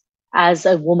things as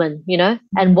a woman, you know,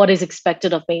 and what is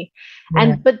expected of me.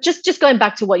 But just going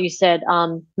back to what you said,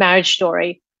 Marriage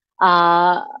Story,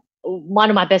 one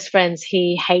of my best friends,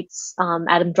 he hates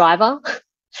Adam Driver.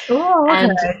 Oh,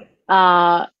 okay. And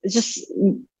I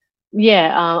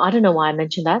don't know why I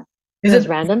mentioned that. Is it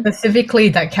random? Specifically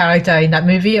that character in that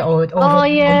movie, or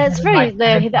it's very.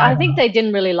 I think they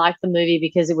didn't really like the movie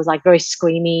because it was like very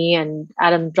screamy, and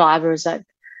Adam Driver is like.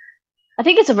 I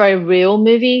think it's a very real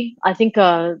movie. I think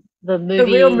the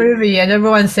real movie, and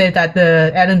everyone said that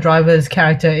the Adam Driver's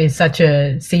character is such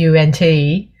a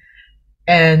cunt.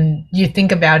 And you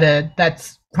think about it,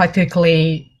 that's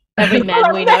practically every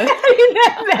man we know. in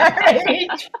that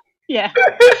marriage. Yeah,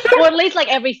 or at least like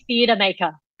every theater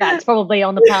maker that's probably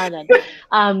on the planet,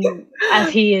 as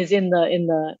he is in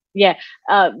the yeah.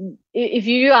 If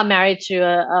you are married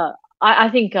to I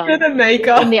think You're the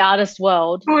maker. in the artist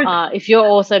world, if you're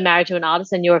also married to an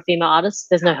artist and you're a female artist,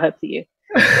 there's no hope for you.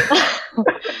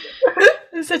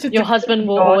 Your husband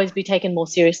will always be taken more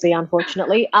seriously,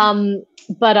 unfortunately.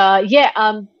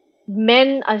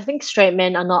 Men, I think straight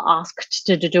men are not asked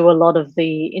to do a lot of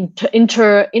the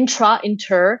inter and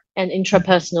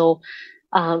intrapersonal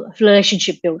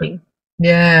relationship building.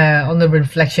 Yeah, on the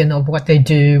reflection of what they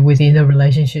do within a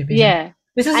relationship. Yeah.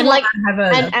 This is why I have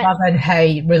a love and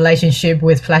hate relationship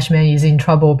with Flashman is in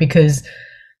trouble, because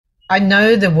I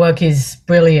know the work is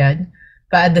brilliant,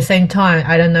 but at the same time,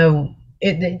 I don't know,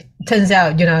 it turns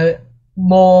out, you know,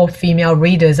 more female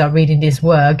readers are reading this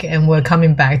work and we're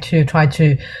coming back to try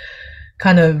to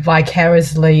kind of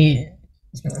vicariously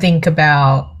think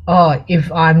about, oh,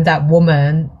 if I'm that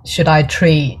woman, should I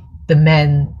treat the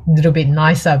men a little bit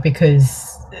nicer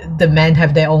because the men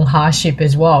have their own hardship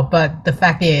as well. But the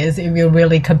fact is, if you're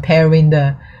really comparing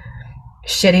the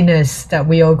shittiness that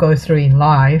we all go through in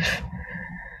life,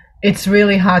 it's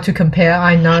really hard to compare,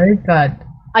 I know, but...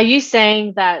 Are you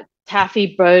saying that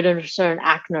Taffy Brodesser and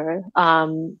Ackner,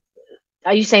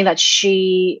 are you saying that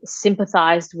she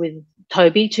sympathized with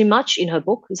Toby too much in her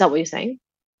book? Is that what you're saying?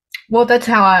 Well, that's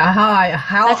how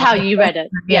that's how you read it.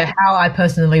 Yeah, how I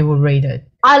personally would read it.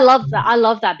 I love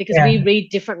that because we read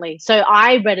differently. So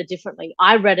I read it differently.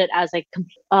 I read it as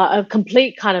a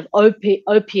complete kind of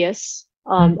opious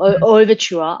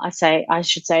overture. I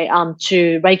should say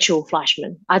to Rachel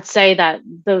Flashman. I'd say that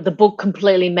the book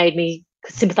completely made me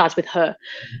sympathize with her,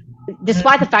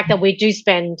 despite the fact that we do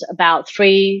spend about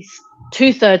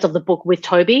 2/3 of the book with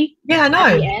Toby. Yeah, I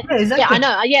know. Yeah, exactly. Yeah, I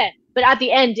know. Yeah, but at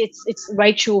the end, it's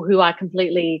Rachel who I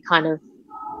completely kind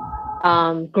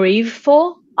of grieve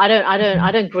for. I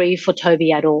don't grieve for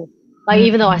Toby at all. Like,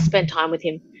 even though I spent time with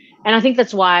him, and I think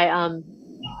that's why,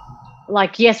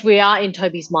 yes, we are in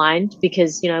Toby's mind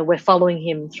because, you know, we're following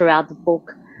him throughout the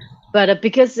book, but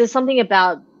because there's something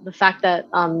about the fact that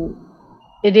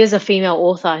it is a female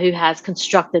author who has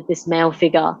constructed this male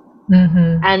figure,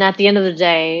 and at the end of the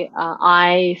day,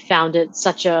 I found it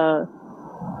such a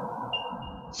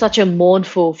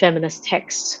mournful feminist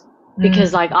text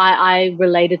because, like, I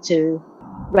related to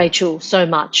Rachel so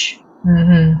much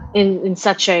in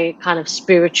such a kind of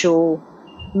spiritual,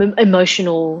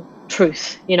 emotional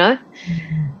truth, you know.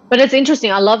 But it's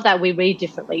interesting. I love that we read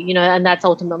differently, you know, and that's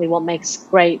ultimately what makes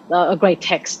a great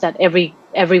text, that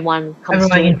everyone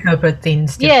interpret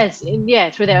things differently.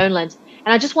 Yes, through their own lens.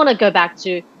 And I just want to go back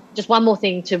to just one more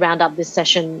thing to round up this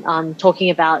session, talking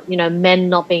about, you know, men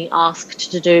not being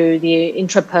asked to do the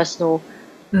intrapersonal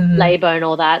labor and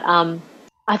all that.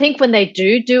 I think when they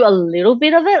do a little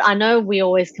bit of it, I know we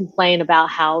always complain about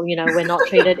how, you know, we're not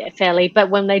treated fairly, but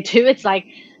when they do, it's like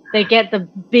they get the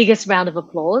biggest round of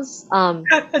applause.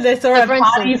 They throw a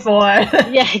party for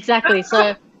it. Yeah, exactly.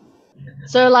 So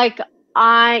like,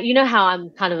 you know how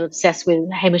I'm kind of obsessed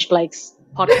with Hamish Blake's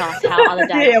podcast, How Other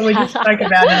Dads. Yeah, we just spoke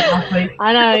about it last week.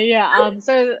 I know, yeah.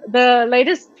 So the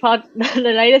latest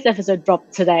episode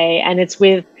dropped today, and it's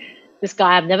with this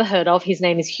guy I've never heard of. His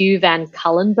name is Hugh Van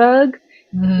Cullenberg.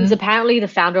 He's apparently the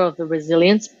founder of the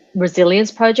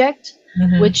Resilience Project,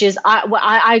 which is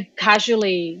I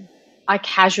casually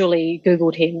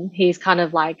Googled him. He's kind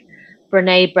of like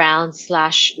Brene Brown /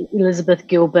 Elizabeth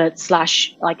Gilbert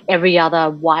 / like every other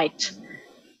white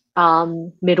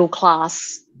middle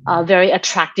class, very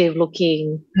attractive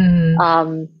looking,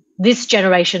 this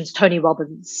generation's Tony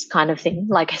Robbins kind of thing,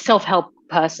 like a self-help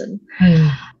person.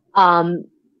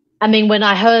 I mean, when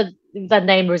I heard the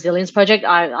name Resilience Project,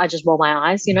 I just roll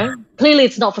my eyes, you know. Clearly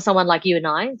it's not for someone like you and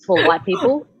I, it's for white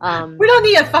people. We don't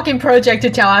need a fucking project to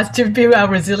tell us to build our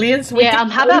resilience.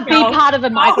 How about be part of a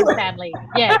migrant family?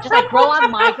 Yeah, just like grow up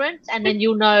migrant and then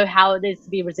you'll know how it is to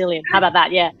be resilient. How about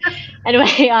that? Yeah.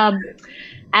 Anyway,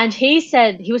 and he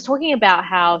said, he was talking about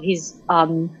how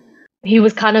he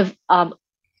was kind of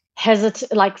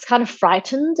hesitant, like kind of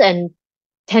frightened and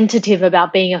tentative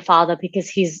about being a father because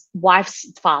his wife's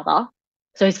father,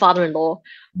 so his father-in-law,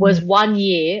 was 1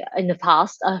 year in the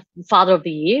past Father of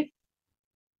the Year.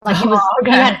 Like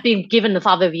he had been given the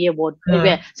Father of the Year award.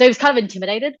 Yeah. So he was kind of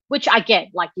intimidated, which I get.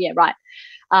 Like, yeah, right.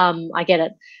 I get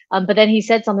it. But then he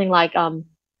said something like,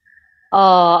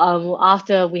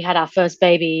 after we had our first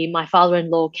baby, my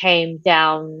father-in-law came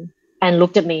down and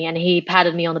looked at me and he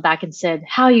patted me on the back and said,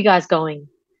 "How are you guys going?"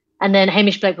 And then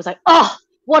Hamish Blake was like, "Oh,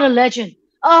 what a legend.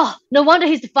 Oh, no wonder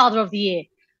he's the Father of the Year."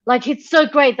 Like, it's so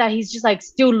great that he's just like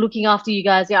still looking after you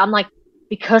guys. Yeah, I'm like,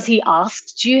 because he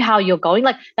asked you how you're going.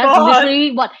 Like, that's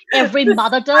literally what every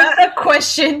mother does. A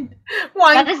question.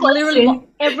 That is literally what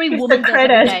every woman does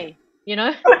every day, you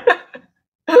know?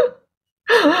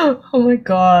 Oh my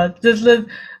god. Just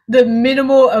the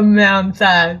minimal amount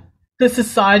that the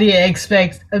society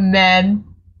expects a man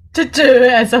to do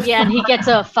as a Yeah, and he gets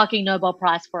a fucking Nobel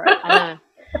Prize for it. I know.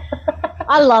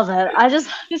 I love it.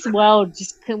 This world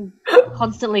just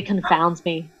constantly confounds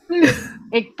me.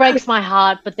 It breaks my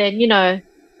heart, but then, you know,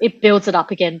 it builds it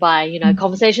up again by, you know,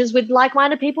 conversations with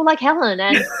like-minded people like Helen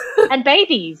and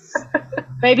babies.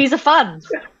 Babies are fun.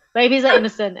 Babies are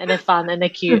innocent and they're fun and they're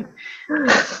cute.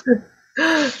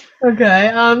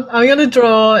 Okay, I'm gonna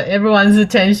draw everyone's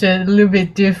attention a little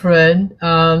bit different.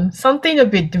 Something a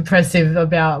bit depressive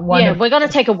about one. Yeah, we're gonna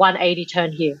take a 180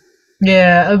 turn here.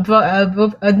 Yeah,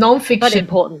 a non-fiction, but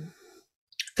important,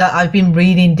 that I've been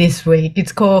reading this week.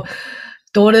 It's called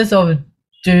Daughters of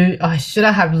I should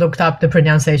have looked up the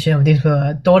pronunciation of this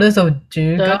word. Daughters of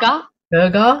Durga.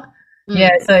 Durga.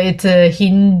 Yeah, so it's a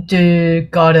Hindu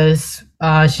goddess.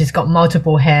 She's got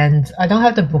multiple hands. I don't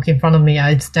have the book in front of me.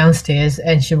 It's downstairs,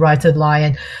 and she rides a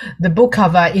lion. The book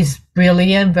cover is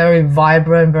brilliant, very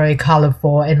vibrant, very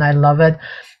colorful, and I love it.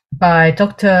 By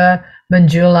Dr.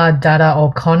 Manjula Datta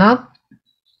O'Connor.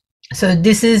 So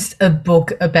this is a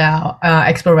book about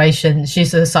exploration.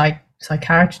 She's a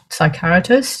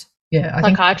psychiatrist. Yeah, I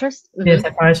think. Psychiatrist? Yeah,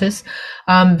 psychiatrist.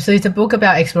 So it's a book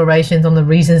about explorations on the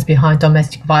reasons behind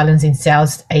domestic violence in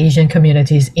South Asian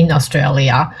communities in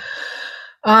Australia.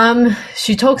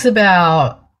 She talks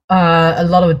about a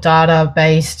lot of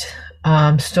data-based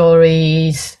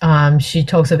stories. She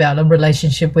talks about a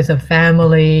relationship with her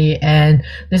family, and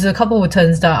there's a couple of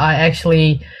terms that I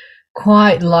actually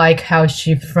quite like how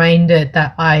she framed it,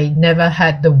 that I never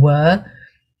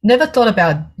thought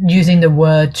about using the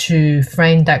word to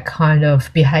frame that kind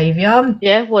of behavior.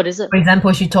 Yeah, what is it? For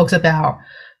example, she talks about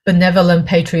benevolent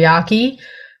patriarchy,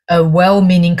 a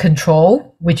well-meaning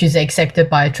control, which is accepted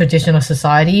by a traditional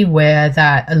society where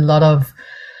that a lot of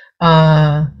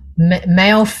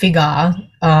male figure,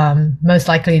 most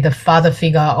likely the father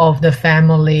figure of the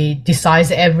family,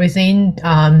 decides everything,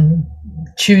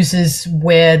 chooses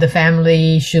where the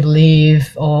family should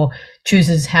live, or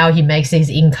chooses how he makes his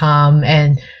income,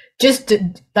 and just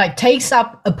like takes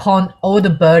up upon all the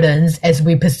burdens as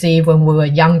we perceive when we were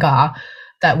younger,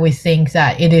 that we think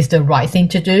that it is the right thing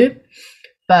to do.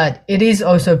 But it is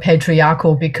also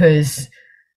patriarchal because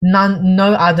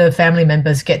no other family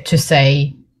members get to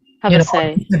say,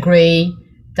 disagree,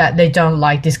 that they don't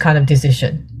like this kind of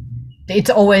decision. It's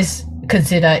always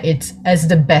considered it's as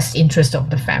the best interest of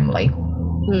the family.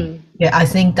 Yeah, I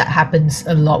think that happens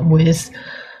a lot with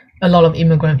a lot of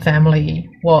immigrant family.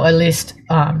 Well, at least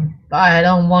I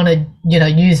don't want to,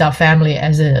 use our family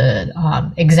as an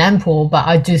example, but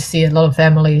I do see a lot of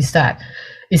families that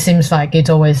it seems like it's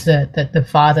always that the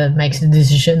father makes the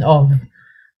decision of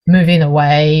moving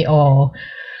away or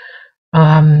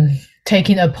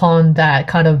taking upon that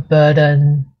kind of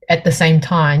burden. At the same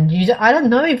time, I don't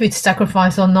know if it's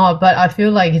sacrifice or not, but I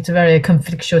feel like it's a very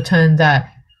conflictual term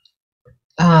that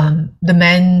the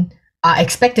men are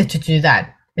expected to do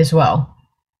that as well,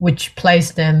 which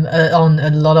places them on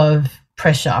a lot of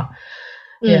pressure.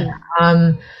 Yeah.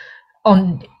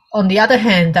 On the other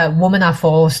hand, that women are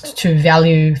forced to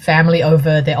value family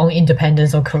over their own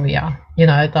independence or career.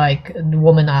 Like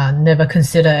women are never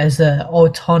considered as an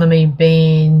autonomy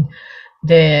being.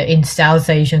 They're in South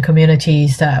Asian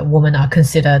communities that women are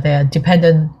considered, they're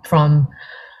dependent on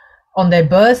their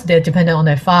birth, they're dependent on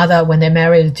their father. When they're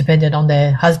married, they're dependent on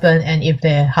their husband. And if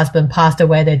their husband passed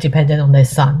away, they're dependent on their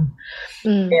son.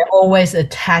 They're always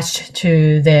attached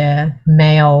to their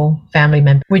male family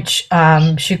member, which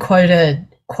she quoted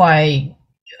quite,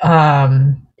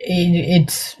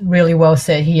 it's really well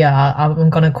said here. I'm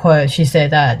going to quote, she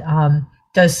said that,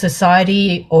 does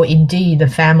society or indeed the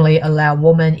family allow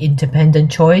women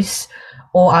independent choice,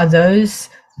 or are those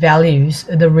values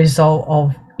the result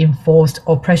of enforced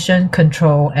oppression,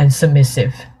 control, and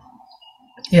submissive?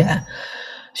 Yeah.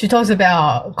 She talks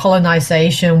about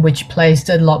colonization, which placed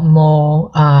a lot more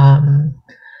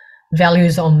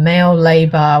values on male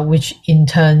labor, which in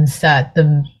turn that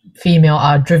the female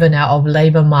are driven out of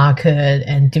labor market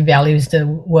and devalues the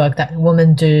work that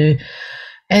women do.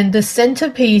 And the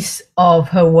centerpiece of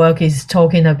her work is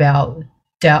talking about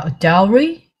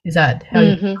dowry. Is that how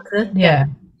you put it? Yeah.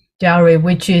 Dowry,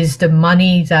 which is the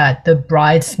money that the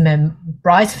bride's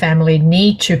family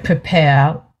need to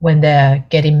prepare when they're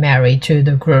getting married to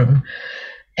the groom.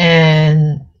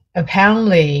 And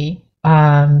apparently,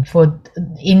 for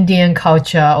Indian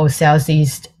culture or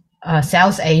Southeast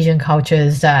South Asian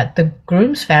cultures that the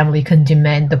groom's family can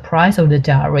demand the price of the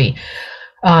dowry,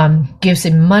 gives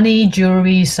him money,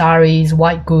 jewelry, saris,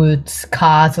 white goods,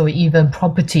 cars, or even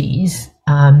properties.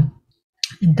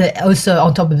 Also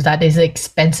on top of that, there's the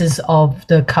expenses of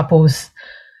the couple's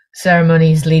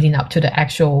ceremonies leading up to the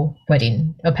actual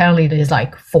wedding. Apparently, there's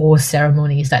like 4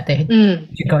 ceremonies that they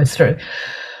to go through,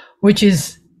 which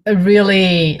is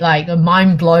really like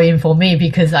mind blowing for me,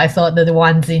 because I thought that the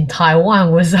ones in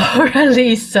Taiwan was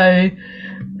already so,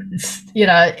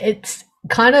 it's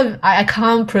kind of I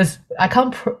can't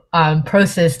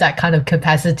process that kind of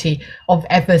capacity of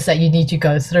efforts that you need to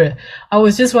go through. I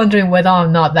was just wondering whether or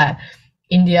not that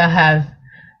India have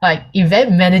like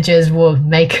event managers will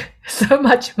make so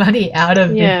much money out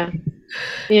of it.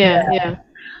 Yeah.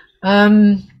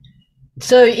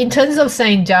 So in terms of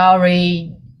saying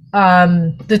dowry,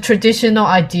 the traditional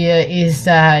idea is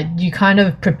that you kind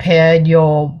of prepare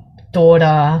your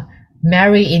daughter,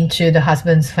 marry into the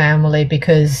husband's family,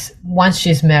 because once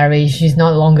she's married, she's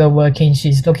no longer working,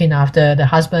 she's looking after the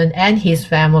husband and his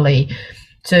family.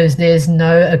 So there's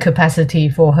no capacity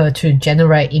for her to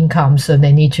generate income, so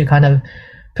they need to kind of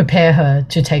prepare her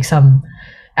to take some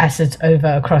assets over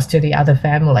across to the other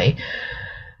family.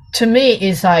 To me,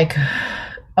 it's like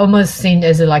almost seen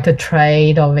as like a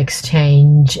trade of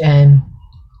exchange, and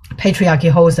patriarchy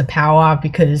holds the power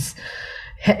because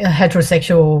a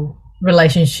heterosexual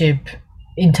relationship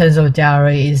in terms of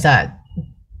dowry is that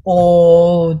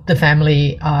all the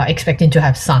family are expecting to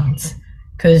have sons,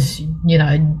 because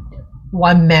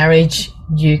one marriage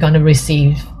you're going to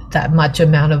receive that much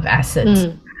amount of assets.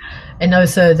 And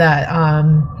also that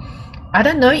I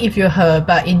don't know if you heard,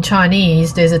 but in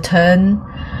Chinese there's a term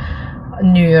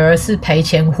女儿是赔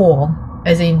钱货,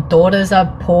 as in daughters are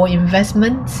poor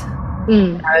investments.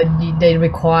 They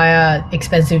require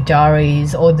expensive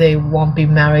dowries, or they won't be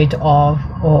married off,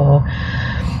 or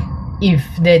if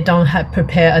they don't have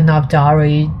prepare enough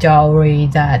dowry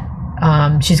that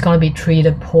she's going to be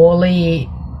treated poorly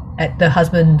at the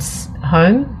husband's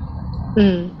home.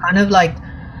 Kind of like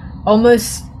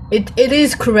almost it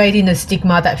is creating a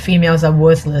stigma that females are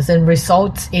worthless, and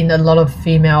results in a lot of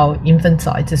female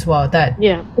infanticide as well. That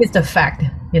is the fact,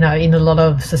 in a lot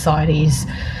of societies.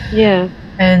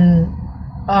 And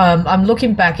I'm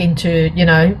looking back into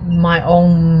my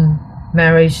own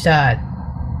marriage, that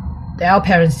our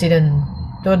parents didn't.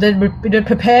 They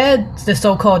prepared the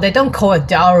so-called, they don't call it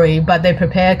dowry, but they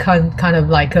prepare kind of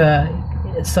like a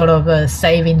sort of a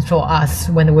savings for us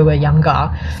when we were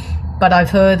younger. But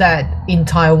I've heard that in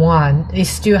Taiwan, it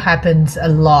still happens a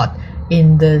lot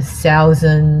in the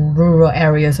southern rural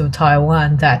areas of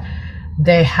Taiwan, that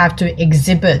they have to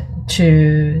exhibit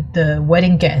to the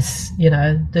wedding guests,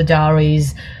 the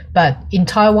dowries. But in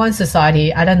Taiwan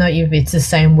society, I don't know if it's the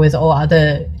same with all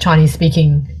other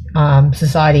Chinese-speaking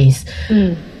societies.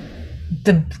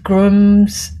 The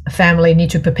groom's family need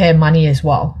to prepare money as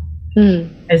well,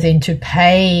 as in to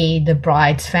pay the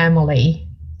bride's family,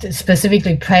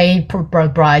 specifically pay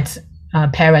bride's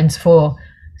parents for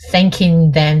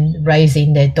thanking them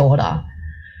raising their daughter.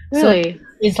 Really? So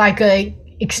it's like a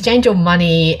exchange of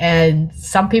money, and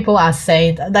some people are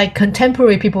saying, like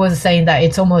contemporary people are saying, that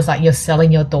it's almost like you're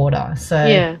selling your daughter.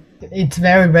 So it's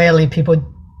very rarely people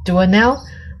do it now,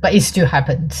 but it still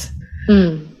happens.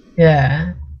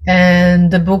 Yeah.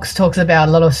 And the book talks about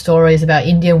a lot of stories about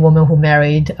Indian women who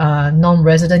married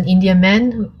non-resident Indian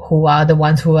men, who are the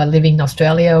ones who are living in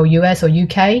Australia or US or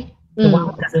UK, the one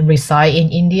who doesn't reside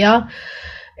in India.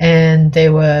 And they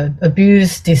were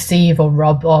abused, deceived, or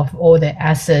robbed of all their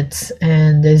assets.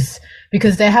 And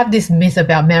because they have this myth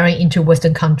about marrying into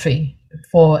Western country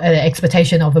for an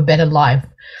expectation of a better life.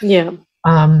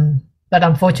 But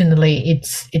unfortunately,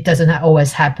 it doesn't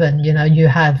always happen. You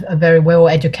have a very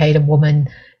well-educated woman,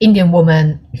 Indian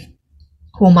woman,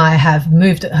 who might have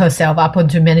moved herself up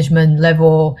onto management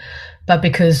level, but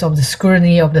because of the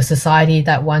scrutiny of the society,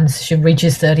 that once she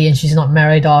reaches 30 and she's not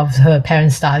married off, her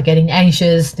parents start getting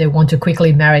anxious. They want to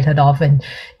quickly marry her off, and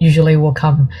usually will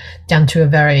come down to a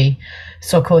very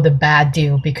so-called a bad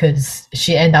deal, because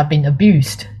she ended up being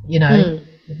abused,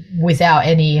 without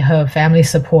her family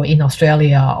support in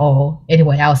Australia or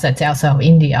anywhere else that's outside of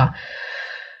India.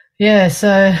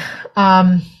 So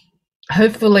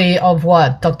hopefully of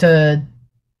what Dr.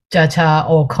 Jatta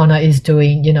O'Connor is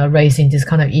doing, raising this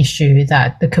kind of issue,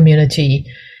 that the community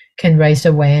can raise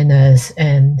awareness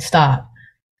and start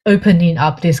opening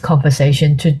up this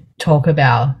conversation to talk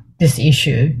about this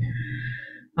issue.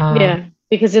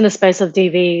 Because in the space of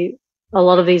DV, a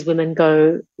lot of these women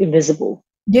go invisible.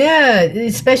 Yeah,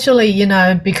 especially,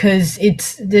 because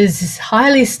there's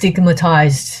highly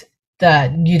stigmatized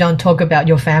that you don't talk about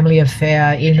your family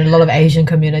affair in a lot of Asian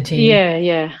community.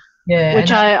 Yeah.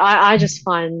 Which and I just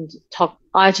find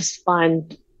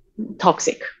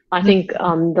toxic. I think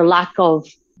the lack of,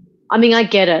 I mean, I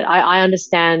get it. I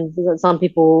understand that some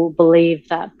people believe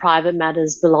that private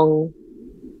matters belong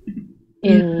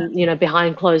in,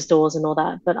 behind closed doors and all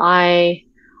that. But I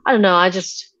don't know.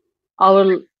 I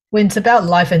will. when it's about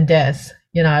life and death,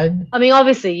 I mean,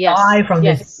 obviously, yes. die from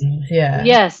yes. these things. Yeah.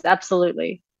 Yes,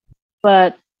 absolutely.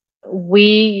 But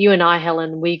you and I,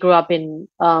 Helen, we grew up in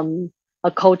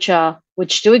a culture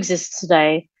which still exists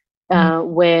today,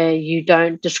 where you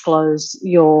don't disclose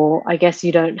I guess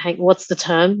you don't hang. What's the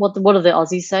term? What do the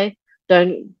Aussies say?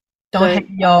 Don't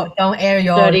air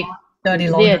your dirty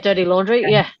laundry. Yeah, dirty laundry.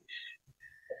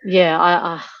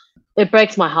 Yeah. It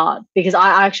breaks my heart because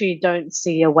I actually don't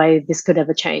see a way this could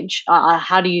ever change.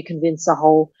 How do you convince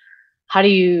how do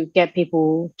you get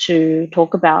people to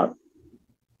talk about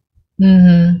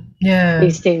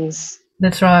these things?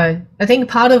 That's right. I think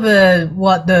part of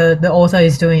what the author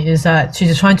is doing is that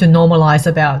she's trying to normalize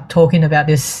about talking about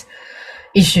these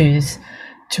issues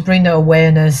to bring the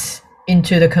awareness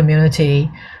into the community.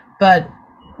 But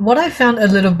what I found a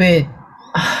little bit,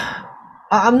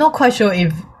 I'm not quite sure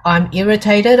if I'm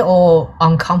irritated or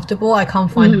uncomfortable. I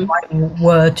can't find the right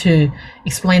word to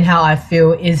explain how I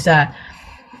feel, is that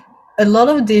a lot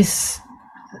of these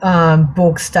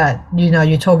books that,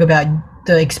 you talk about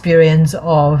the experience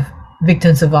of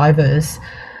victim survivors,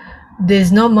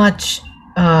 there's not much,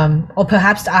 or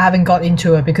perhaps I haven't got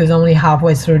into it because only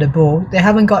halfway through the book, they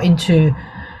haven't got into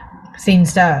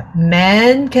things that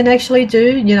men can actually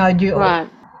do. Right.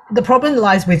 The problem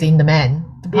lies within the man.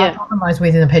 The problem lies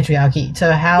within the patriarchy.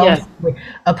 So how,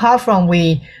 apart from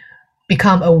we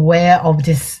become aware of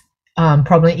this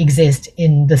problem exists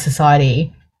in the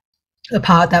society, the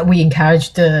part that we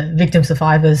encourage the victim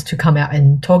survivors to come out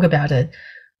and talk about it,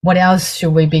 what else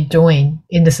should we be doing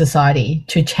in the society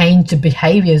to change the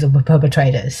behaviors of the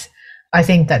perpetrators? I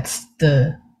think that's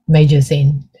the major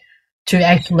thing, to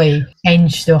actually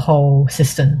change the whole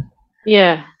system.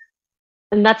 Yeah.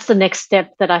 And that's the next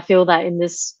step that I feel that in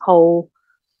this whole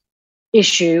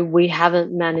issue we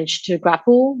haven't managed to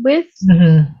grapple with.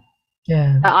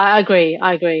 Yeah. I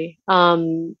agree.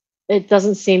 It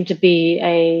doesn't seem to be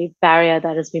a barrier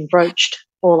that has been broached,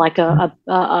 or like a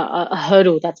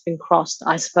hurdle that's been crossed,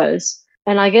 I suppose.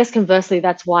 And I guess conversely,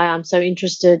 that's why I'm so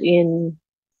interested in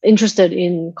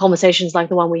conversations like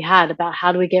the one we had about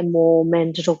how do we get more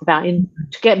men to talk about,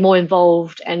 to get more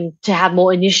involved and to have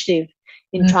more initiative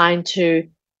in trying to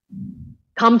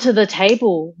come to the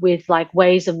table with like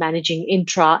ways of managing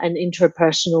intra and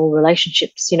interpersonal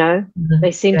relationships.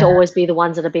 They seem to always be the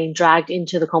ones that are being dragged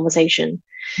into the conversation.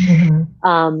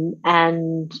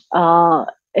 And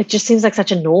it just seems like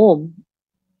such a norm.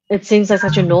 It seems like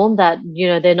such a norm that,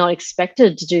 they're not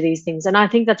expected to do these things. And I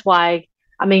think that's why,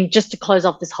 I mean, just to close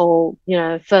off this whole,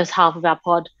 first half of our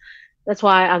pod, that's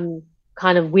why I'm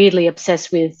kind of weirdly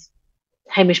obsessed with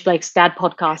Hamish Blake's Dad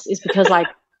podcast, is because like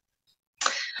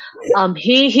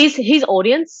his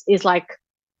audience is like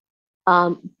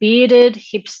bearded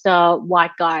hipster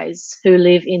white guys who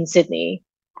live in Sydney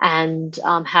and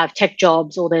have tech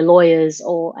jobs, or they're lawyers,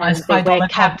 and they wear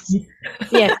caps.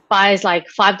 Buys like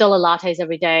 $5 lattes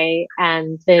every day,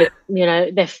 and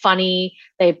they're funny.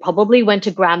 They probably went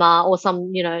to grammar or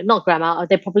some, not grammar.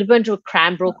 They probably went to a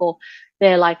Cranbrook, or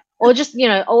they're like, or just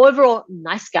overall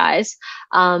nice guys.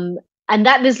 And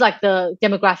that is like the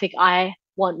demographic I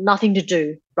want nothing to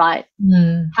do, right?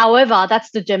 However,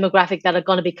 that's the demographic that are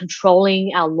going to be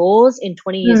controlling our laws in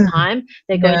 20 years' time.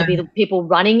 They're going to be the people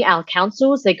running our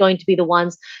councils. They're going to be the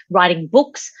ones writing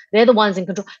books. They're the ones in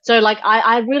control. So like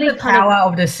I really the power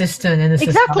of the system and the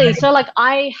exactly society. So like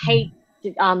I hate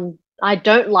I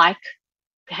don't like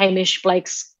Hamish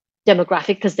Blake's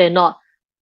demographic because they're not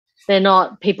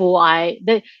people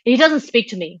he doesn't speak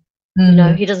to me.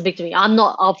 He doesn't speak to me. I'm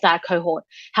not of that cohort.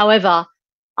 However,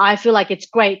 I feel like it's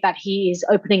great that he is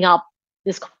opening up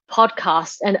this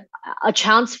podcast and a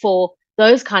chance for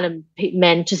those kind of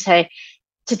men to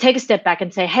take a step back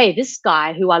and say, hey, this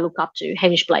guy who I look up to,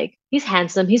 Hamish Blake, he's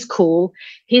handsome, he's cool,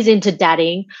 he's into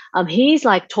dadding. He's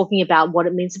like talking about what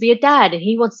it means to be a dad, and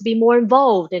he wants to be more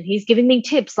involved, and he's giving me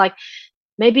tips. Like,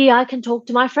 maybe I can talk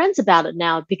to my friends about it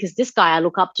now because this guy I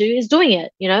look up to is doing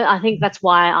it. I think that's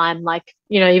why I'm like,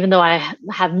 even though I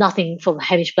have nothing for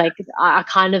Hamish Blake, I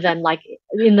kind of am like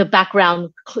in the background,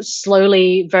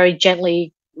 slowly, very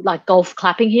gently, like golf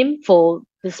clapping him for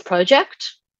this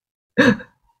project.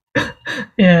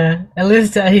 Yeah, at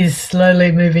least he's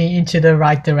slowly moving into the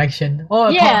right direction.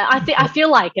 Yeah, I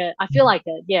feel like it. I feel like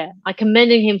it. Yeah, I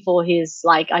commended him for his,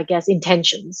 like, I guess,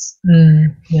 intentions.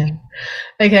 Yeah.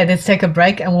 Okay, let's take a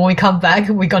break, and when we come back,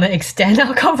 we're gonna extend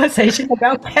our conversation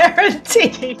about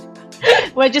parenting.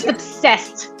 We're just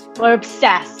obsessed. We're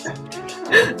obsessed.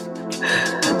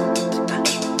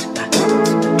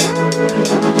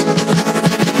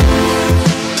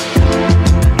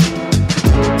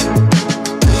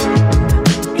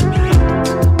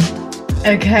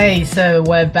 Okay, so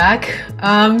we're back.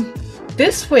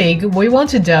 This week we want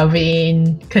to delve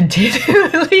in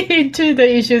continually into the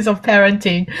issues of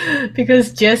parenting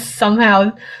because Jess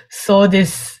somehow saw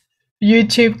this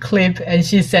YouTube clip and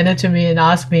she sent it to me and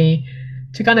asked me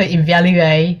to kind of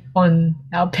evaluate on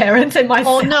our parents and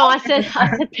myself. Oh no, I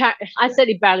said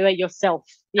evaluate yourself.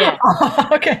 Yeah. Oh,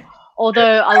 okay.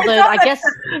 Although I guess,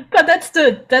 but that's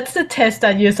the test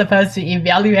that you're supposed to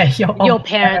evaluate your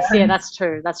parents. Yeah, that's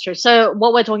true. That's true. So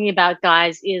what we're talking about,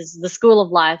 guys, is the School of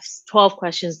Life's 12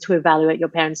 questions to evaluate your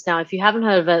parents. Now, if you haven't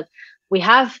heard of it, we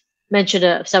have mentioned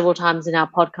it several times in our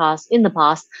podcast in the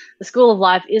past. The School of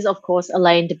Life is, of course,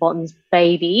 Elaine de Botton's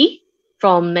baby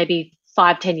from maybe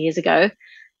 5-10 years ago.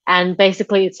 And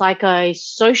basically, it's like a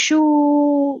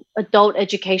social adult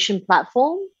education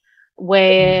platform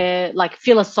where like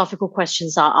philosophical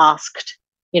questions are asked,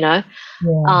 Yeah.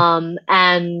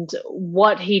 And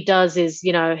what he does is,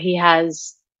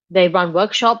 they run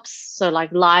workshops, so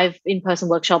like live in-person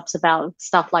workshops about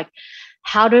stuff like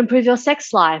how to improve your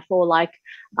sex life, or like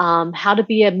how to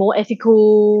be a more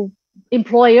ethical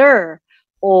employer,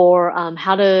 or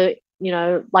how to,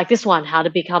 like this one, how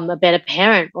to become a better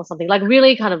parent or something, like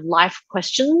really kind of life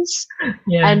questions.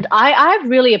 Yeah. And I've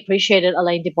really appreciated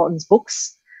Elaine de Botton's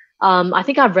books. I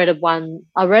think I read one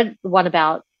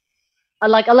about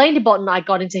like Elaine de Botton. I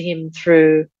got into him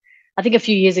through, I think a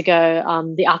few years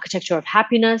ago, The Architecture of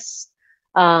Happiness.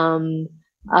 What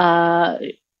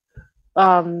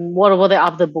were the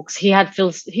other books?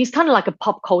 He's kind of like a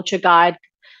pop culture guide.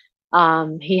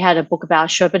 He had a book about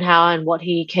Schopenhauer and what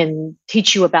he can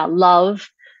teach you about love.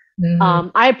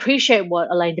 I appreciate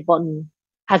what Elaine de Botton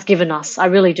has given us. I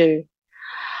really do.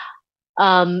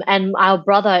 And our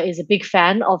brother is a big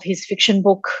fan of his fiction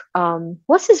book.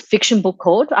 What's his fiction book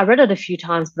called? I read it a few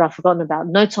times, but I've forgotten about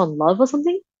Notes on Love or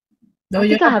something. No, I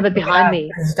think I have it behind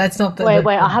me. That's not the wait.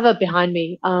 I have it behind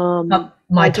me. Not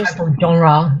my type of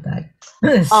genre.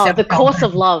 The Course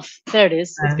of Love. There it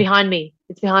is. It's behind me.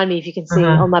 It's behind me. If you can see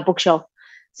on my bookshelf,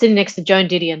 sitting next to Joan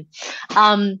Didion.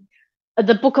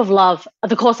 The Book of Love,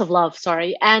 The Course of Love.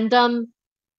 Sorry, and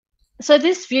so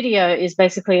this video is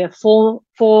basically a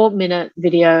four-minute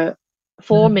video,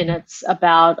 4 minutes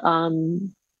about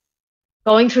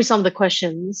going through some of the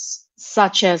questions,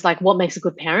 such as like what makes a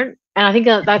good parent. And I think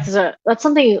that's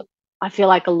something I feel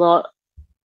like a lot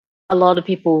of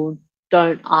people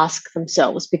don't ask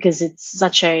themselves, because it's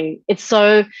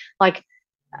so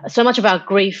much of our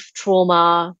grief,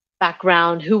 trauma,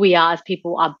 background, who we are as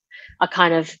people are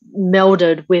kind of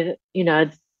melded with,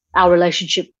 our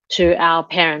relationship to our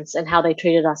parents and how they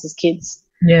treated us as kids.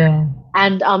 Yeah.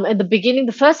 And at the beginning,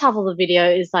 the first half of the video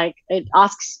is like,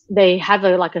 they have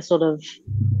a sort of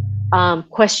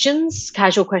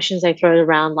casual questions they throw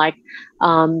around, like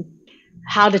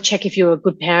how to check if you're a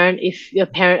good parent, if your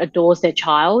parent adores their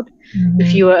child,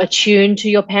 if you are attuned to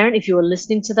your parent, if you are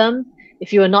listening to them,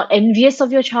 if you are not envious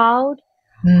of your child,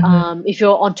 if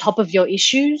you're on top of your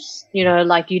issues,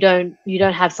 like you don't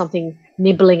have something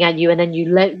nibbling at you and then you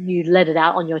let it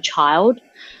out on your child.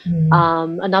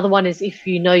 Another one is if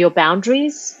you know your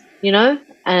boundaries,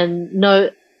 and know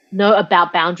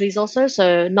about boundaries also.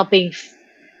 So not being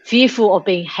fearful of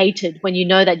being hated when you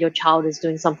know that your child is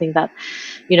doing something that,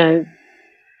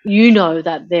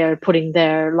 that they're putting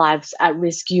their lives at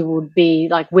risk. You would be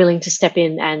like willing to step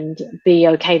in and be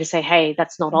okay to say, hey,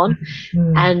 that's not on.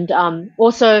 And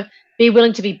also be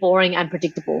willing to be boring and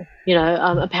predictable.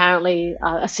 Apparently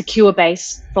a secure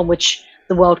base from which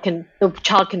the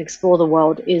child can explore the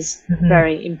world is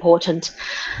very important.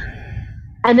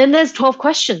 And then there's 12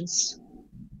 questions.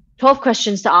 12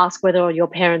 questions to ask whether your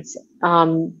parents,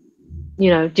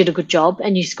 did a good job,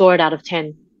 and you score it out of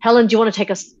 10. Helen, do you want to take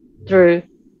us through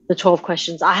the 12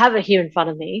 questions? I have it here in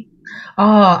front of me.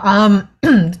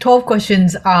 12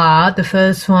 questions are, the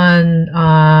first one,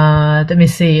 let me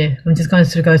see. I'm just going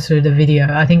to go through the video.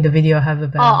 I think the video have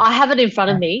about... I have it in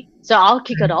front of me, so I'll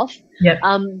kick it off. Yep.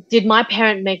 Did my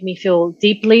parent make me feel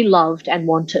deeply loved and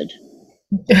wanted?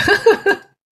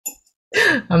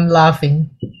 I'm laughing.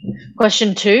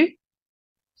 Question 2.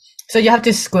 So you have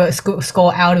to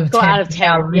score out of 10. Out of 10.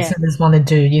 Our listeners want to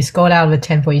do. You score out of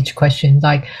 10 for each question.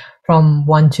 Like, from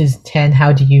 1 to 10,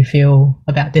 how do you feel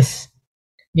about this?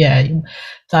 Yeah,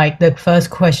 like the first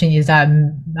question is that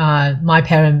my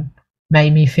parent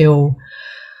made me feel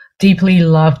deeply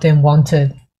loved and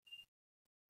wanted.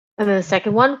 And then the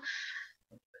second one,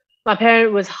 my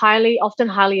parent was often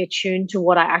highly attuned to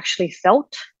what I actually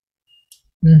felt.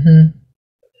 Mm-hmm.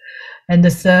 And the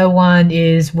third one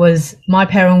was my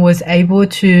parent was able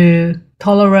to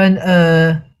tolerate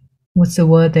what's the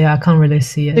word there? I can't really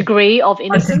see it. Degree of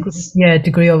innocence.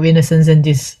 Degree of innocence and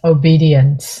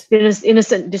disobedience.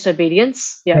 Innocent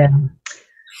disobedience. Yeah.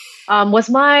 Was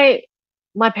my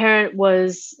parent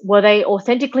were they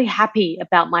authentically happy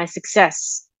about my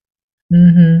success?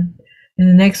 Mm-hmm. And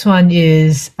the next one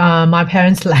is my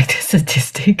parents lacked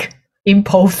sadistic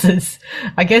impulses.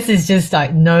 I guess it's just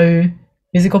like no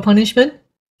physical punishment.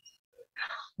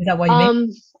 Is that what you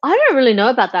mean? I don't really know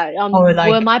about that.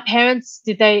 Were my parents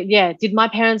did my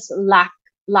parents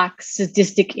lack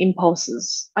sadistic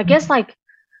impulses? I guess like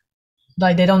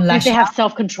they don't lash. Did they have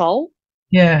self-control?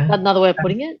 Yeah. That's another way of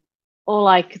putting it. Or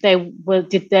like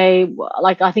did they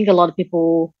I think a lot of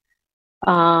people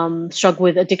struggle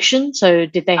with addiction. So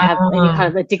did they have any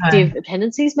kind of addictive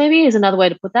tendencies, maybe is another way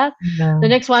to put that. No. The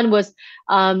next one was,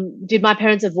 did my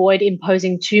parents avoid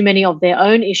imposing too many of their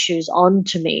own issues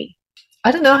onto me? I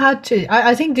don't know how to,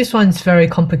 I think this one's very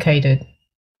complicated.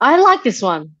 I like this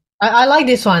one. I like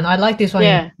this one. I like this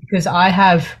one because I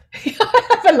have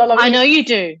a lot of I know you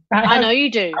do. I know you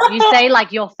do. You say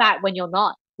like you're fat when you're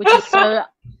not, which is so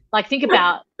like think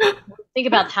about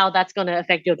how that's going to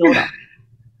affect your daughter.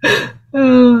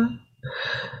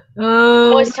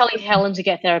 Always telling Helen to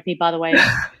get therapy, by the way.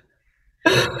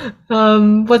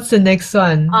 What's the next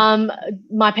one?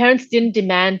 My parents didn't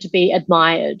demand to be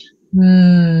admired,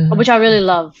 which I really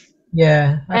love.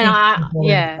 Yeah,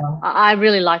 I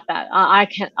really like that.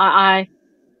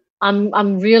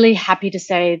 I'm really happy to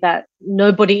say that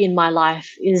nobody in my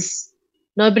life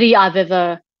nobody I've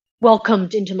ever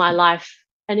welcomed into my life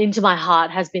and into my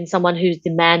heart has been someone who's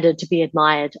demanded to be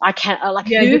admired. I can't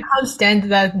you can't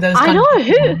stand that. I know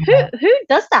who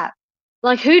does that.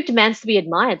 Like who demands to be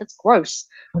admired? That's gross.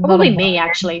 Probably me,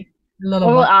 actually.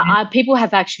 People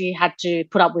have actually had to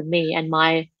put up with me and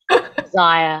my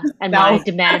desire and my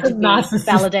demand to be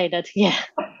validated. Yeah.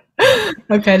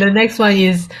 Okay, the next one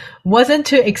wasn't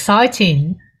too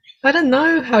exciting. I don't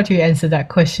know how to answer that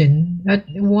question.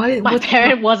 Why? My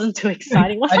parent wasn't too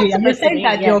exciting. What's that supposed to mean?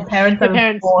 That your parents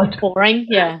are boring.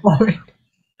 Yeah. Boring.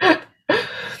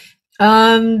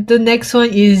 The next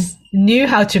one is knew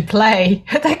how to play.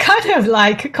 That kind of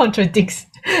like contradicts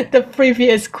the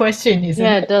previous question, isn't it?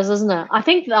 Yeah, it does, doesn't it? I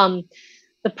think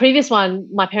the previous one,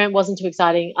 my parent wasn't too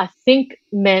exciting, I think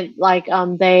meant like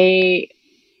they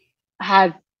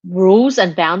had rules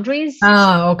and boundaries.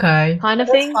 Oh, okay. Kind of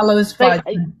thing. Follows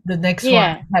the next one.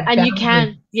 Yeah, and you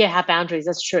can have boundaries.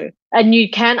 That's true. And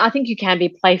I think you can be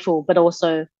playful, but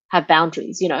also have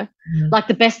boundaries. Like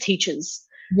the best teachers.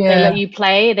 Yeah. They let you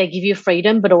play. They give you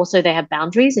freedom, but also they have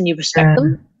boundaries, and you respect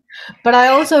them. But I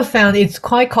also found it's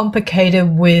quite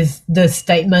complicated with the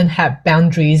statement have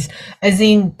boundaries, as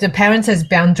in the parents has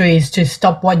boundaries to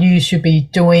stop what you should be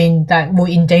doing that will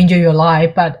endanger your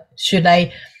life. But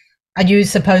are you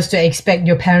supposed to expect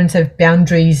your parents have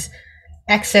boundaries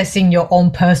accessing your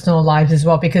own personal lives as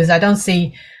well? Because I don't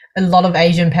see a lot of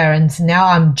Asian parents. Now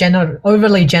I'm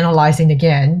overly generalizing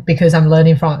again because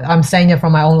I'm saying it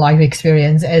from my own life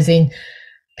experience, as in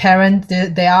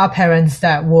there are parents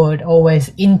that would always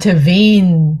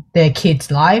intervene their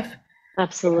kids' life.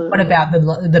 Absolutely. What about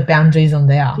the boundaries on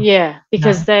there? Yeah,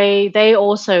 because they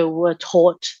also were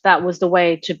taught that was the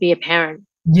way to be a parent.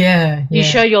 Yeah. You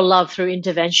show your love through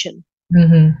intervention.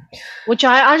 Mm-hmm. Which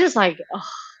I just like.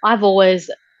 I've always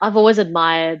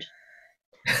admired.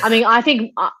 I mean, I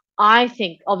think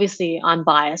obviously I'm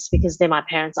biased because they're my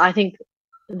parents. I think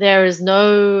there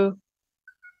will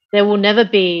never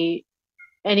be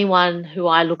anyone who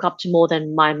I look up to more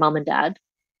than my mum and dad.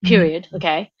 Period. Mm-hmm.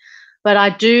 Okay, but I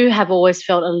do have always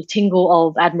felt a tingle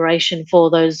of admiration for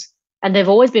those, and they've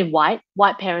always been white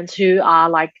parents who are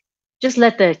like, just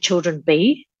let their children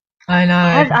be. I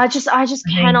know. I just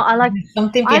cannot. I like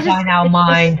something behind our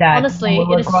mind that honestly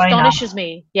it astonishes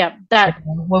me. Yeah, that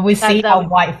when we see our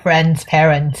white friends'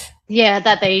 parents. Yeah,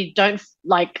 that they don't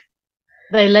like.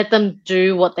 They let them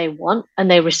do what they want, and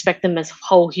they respect them as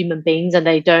whole human beings, and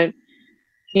they don't,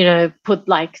 put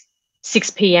like 6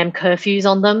 p.m. curfews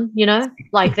on them.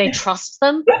 Like they trust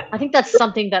them. I think that's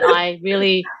something that I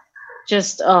really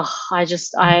just.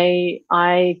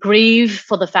 I grieve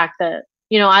for the fact that.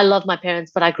 I love my parents,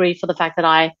 but I grieve for the fact that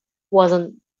I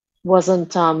wasn't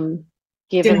given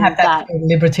didn't have that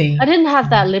liberty. I didn't have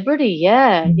that liberty.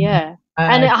 Yeah, yeah.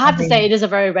 And I have to say, it is a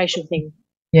very racial thing.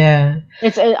 Yeah.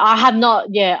 I have not,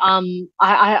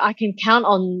 I can count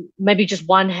on maybe just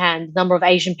one hand the number of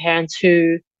Asian parents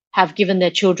who have given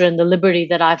their children the liberty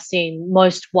that I've seen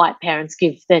most white parents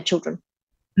give their children.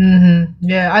 Mm-hmm.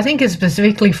 Yeah, I think it's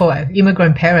specifically for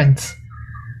immigrant parents.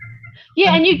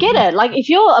 Yeah, and you get it. Like, if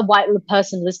you're a white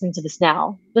person listening to this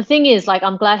now, the thing is, like,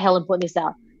 I'm glad Helen put this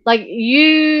out. Like,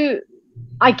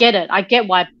 I get it. I get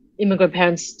why immigrant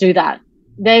parents do that.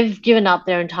 They've given up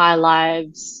their entire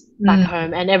lives back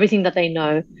home and everything that they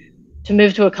know to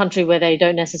move to a country where they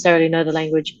don't necessarily know the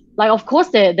language. Like, of course,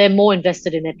 they're more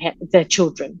invested in their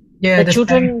children. Yeah, the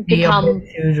children become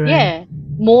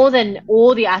more than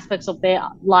all the aspects of their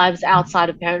lives outside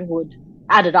of parenthood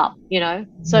added up.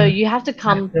 So you have to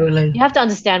you have to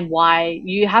understand why.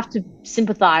 You have to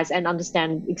sympathize and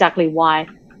understand exactly why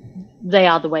they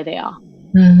are the way they are.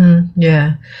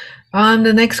 Yeah.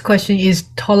 The next question is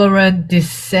tolerant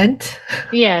dissent.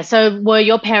 Yeah. So were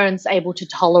your parents able to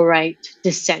tolerate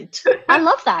dissent? I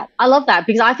love that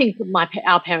because I think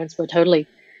our parents were totally.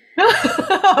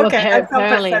 Okay,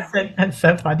 that's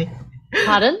so funny.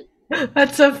 Pardon?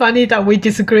 That's so funny that we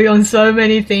disagree on so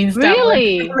many things.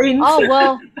 Really?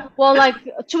 Oh well, like,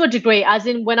 to a degree. As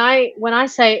in, when I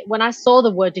saw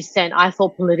the word dissent, I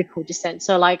thought political dissent.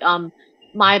 So, like,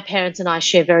 my parents and I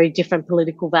share very different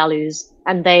political values,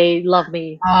 and they love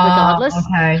me regardless.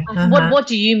 Okay. What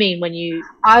do you mean when you?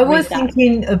 I was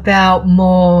thinking about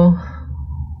more.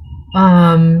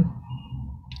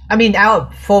 I mean,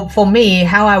 for me,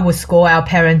 how I would score our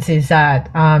parents is that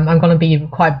I'm going to be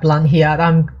quite blunt here.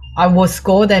 I would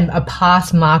score them a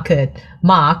pass mark,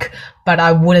 but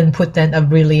I wouldn't put them a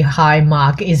really high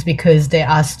mark. Is because there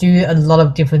are still a lot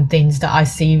of different things that I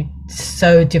see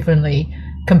so differently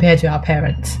compared to our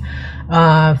parents.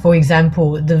 For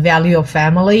example, the value of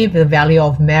family, the value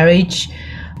of marriage,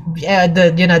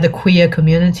 the queer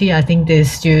community. I think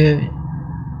there's still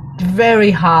very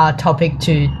hard topic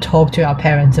to talk to our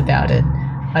parents about it,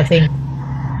 I think.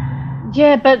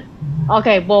 Yeah, but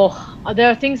okay, well, there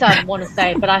are things I want to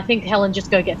say, but I think, Helen,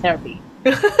 just go get therapy.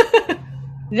 I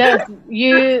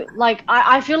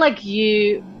feel like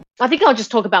I think I'll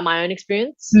just talk about my own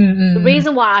experience. The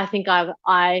reason why I think I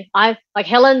like,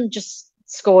 Helen just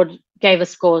gave a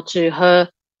score to her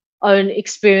own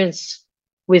experience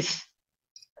with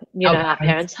our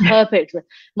parents. Her parents.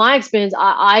 My experience,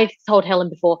 I told Helen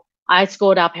before, I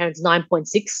scored our parents 9.6,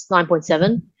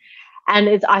 9.7.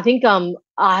 And I think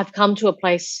I've come to a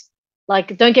place,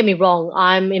 like, don't get me wrong,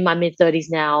 I'm in my mid-30s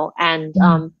now, and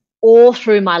all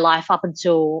through my life up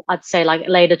until, I'd say, like,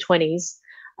 later 20s,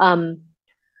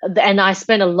 and I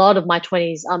spent a lot of my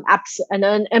 20s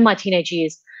and my teenage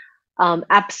years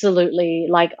absolutely,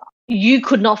 like, you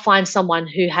could not find someone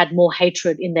who had more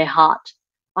hatred in their heart.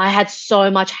 I had so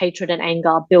much hatred and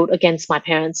anger built against my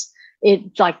parents.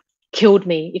 It, like, killed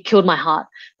me. It killed my heart.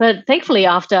 But thankfully,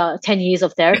 after 10 years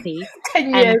of therapy,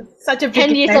 10 years, such a big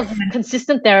 10 years of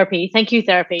consistent therapy, thank you,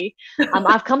 therapy,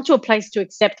 I've come to a place to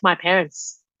accept my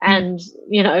parents and,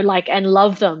 and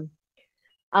love them.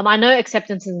 I know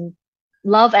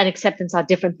love and acceptance are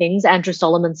different things. Andrew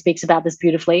Solomon speaks about this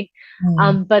beautifully.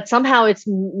 But somehow it's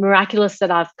miraculous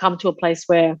that I've come to a place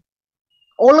where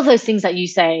all of those things that you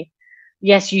say,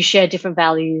 yes, you share different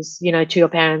values, to your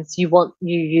parents. You want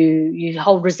you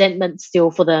hold resentment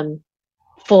still for them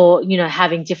for,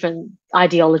 having different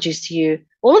ideologies to you.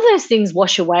 All of those things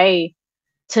wash away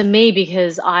to me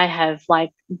because I have,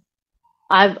 like,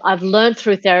 I've learned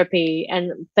through therapy,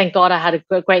 and thank God I had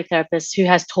a great therapist who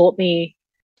has taught me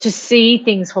to see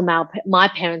things from my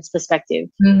parents' perspective,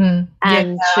 and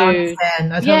and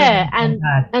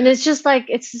it's just like,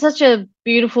 it's such a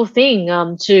beautiful thing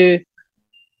to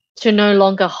no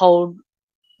longer hold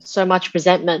so much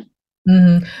resentment,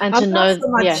 and to know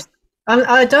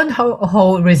I don't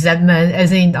hold resentment,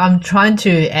 as in I'm trying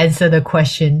to answer the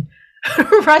question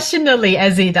rationally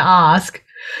as it asked.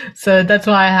 So that's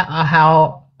why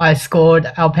how I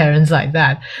scored our parents like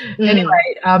that.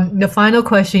 Anyway, the final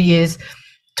question is,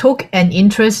 took an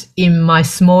interest in my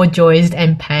small joys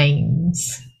and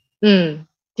pains. Did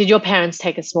your parents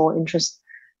take an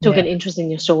interest in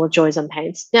your small joys and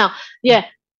pains? Now,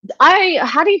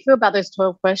 how do you feel about those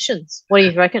 12 questions? What do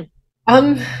you reckon?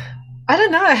 I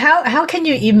don't know. How can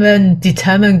you even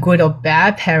determine good or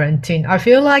bad parenting? I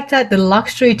feel like that the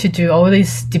luxury to do all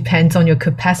this depends on your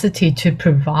capacity to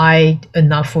provide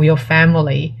enough for your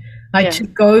family. To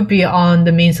go beyond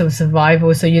the means of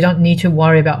survival, so you don't need to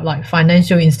worry about, like,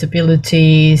 financial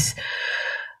instabilities,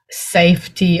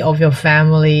 safety of your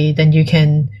family. Then you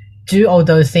can do all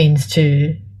those things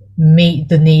to meet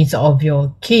the needs of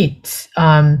your kids.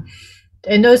 And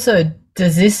also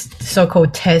does this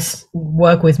so-called test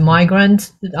work with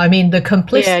migrants? I mean, the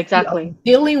complexity exactly. of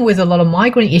dealing with a lot of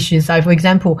migrant issues. Like, for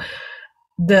example,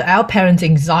 our parents'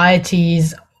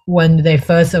 anxieties when they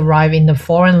first arrive in the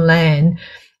foreign land,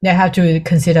 they have to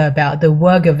consider about the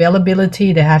work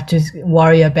availability. They have to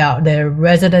worry about their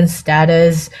residence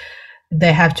status.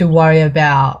 They have to worry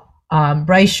about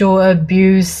racial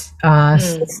abuse,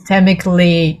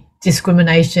 systemically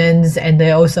discriminations, and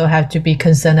they also have to be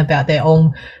concerned about their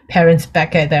own parents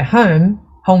back at their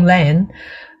homeland.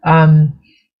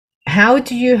 How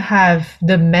do you have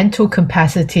the mental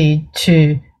capacity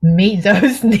to meet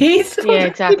those needs? Yeah,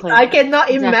 exactly. I cannot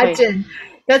imagine.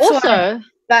 That's also why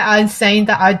that I'm saying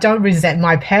that I don't resent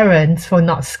my parents for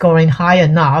not scoring high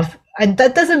enough, and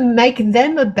that doesn't make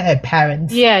them a better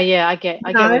parent. Yeah, I get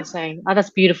what you're saying. Oh, that's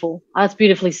beautiful. That's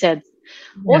beautifully said.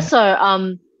 Yeah.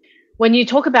 Also, when you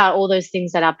talk about all those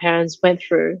things that our parents went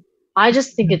through, I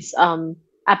just think it's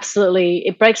absolutely,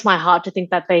 it breaks my heart to think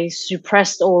that they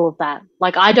suppressed all of that.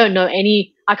 Like, I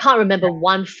can't remember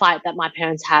one fight that my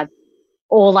parents had,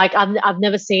 or like I've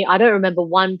never seen, I don't remember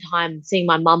one time seeing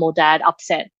my mum or dad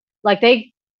upset. Like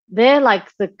they're like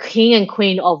the king and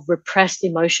queen of repressed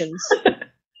emotions.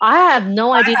 I have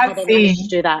no idea how they managed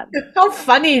to do that. How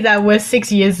funny that we're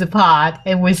 6 years apart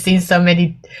and we've seen so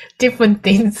many different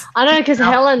things. I know, because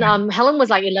Helen was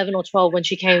like 11 or 12 when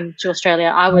she came to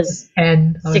Australia. I was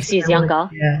 6 years younger.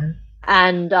 Yeah.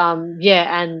 And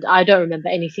and I don't remember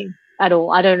anything at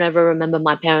all. I don't ever remember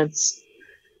my parents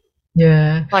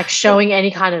like showing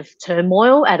any kind of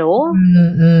turmoil at all.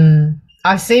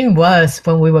 I've seen worse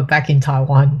when we were back in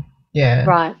Taiwan. Yeah.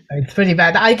 Right. It's pretty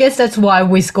bad. I guess that's why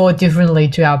we score differently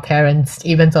to our parents,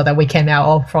 even though that we came out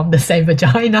all from the same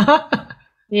vagina.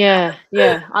 Yeah.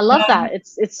 I love that.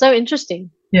 It's so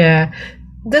interesting. Yeah.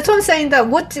 That's what I'm saying, that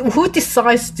who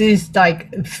decides this,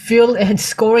 like,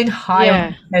 scoring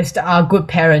high as are good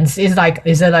parents? Is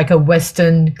it like a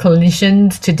Western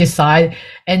clinicians to decide?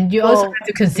 And you also have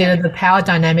to consider the power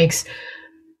dynamics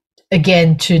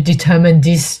again to determine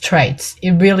these traits.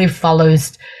 It really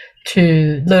follows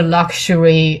to the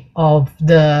luxury of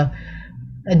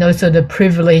and also the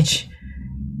privilege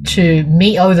to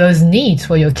meet all those needs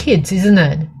for your kids, isn't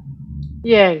it?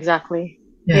 Yeah, exactly.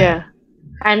 Yeah.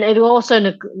 And it also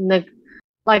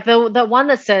like the one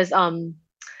that says,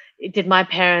 did my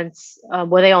parents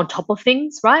were they on top of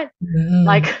things, right?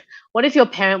 Like, what if your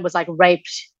parent was like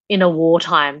raped in a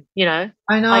wartime, you know?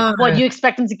 I know. Like, what, you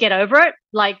expect them to get over it?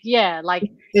 Like, like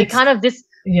it kind of this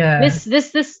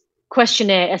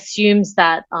questionnaire assumes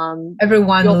that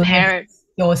everyone, your parents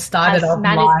started off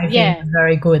life in a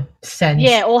very good sense.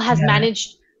 Yeah, or has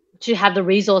managed to have the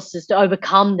resources to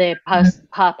overcome their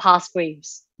past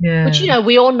griefs. Yeah. Which, you know,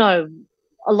 we all know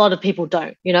a lot of people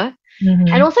don't, you know?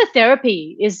 And also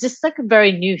therapy is just like a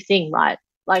very new thing, right?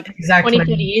 Like 20,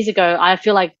 30 years ago, I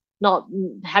feel like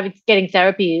getting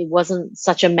therapy wasn't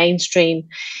such a mainstream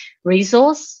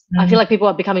resource. I feel like people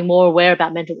are becoming more aware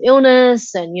about mental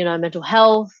illness and, you know, mental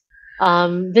health.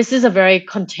 This is a very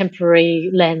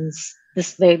contemporary lens,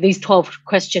 these 12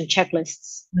 question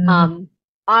checklists.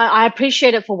 I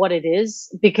appreciate it for what it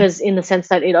is, because in the sense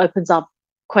that it opens up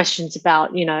questions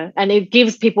about, you know, and it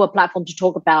gives people a platform to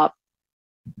talk about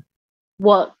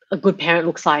what a good parent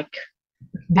looks like.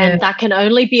 And that can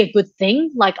only be a good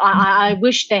thing. Like, I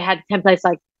wish they had templates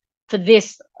like for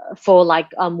this, for like,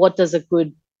 what does a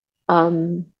good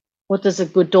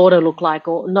daughter look like?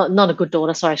 Or not a good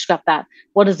daughter, sorry, scrap that.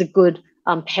 What does a good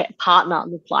partner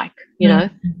look like, you know?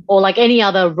 Or like any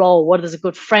other role, what does a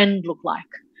good friend look like?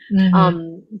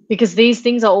 Because these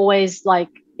things are always like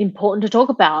important to talk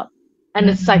about. And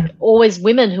it's like always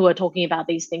women who are talking about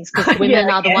these things, because women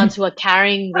are the ones who are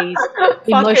carrying these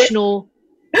emotional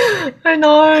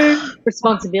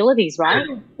responsibilities, right?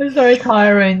 It's very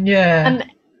tiring, And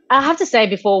I have to say,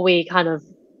 before we kind of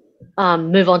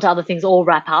move on to other things or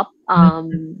wrap up, I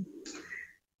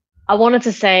wanted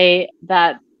to say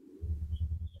that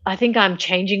I think I'm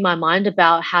changing my mind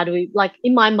about how do we, like,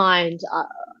 in my mind,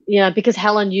 you know, because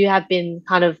Helen, you have been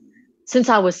kind of, since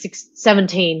I was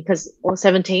 17, or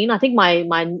 17, I think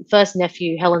my first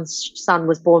nephew, Helen's son,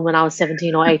 was born when I was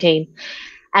 17 or 18.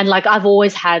 And like, I've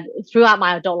always had, throughout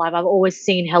my adult life, I've always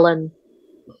seen Helen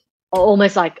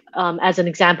almost like as an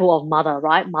example of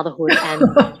motherhood.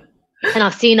 And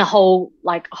I've seen a whole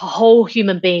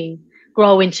human being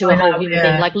grow into a whole human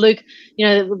being. Like Luke, you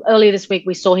know, earlier this week,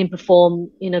 we saw him perform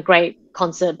in a great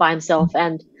concert by himself.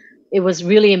 And it was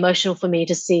really emotional for me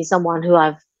to see someone who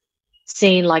I've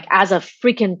seen like as a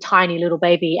freaking tiny little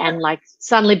baby and like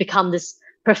suddenly become this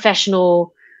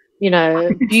professional, you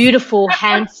know, beautiful,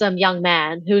 handsome young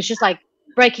man who's just like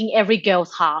breaking every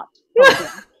girl's heart.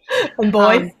 And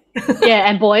boys. Yeah,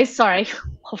 and boys, sorry,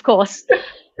 of course.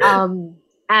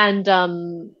 And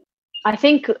I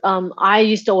think I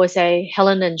used to always say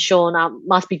Helen and Sean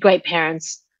must be great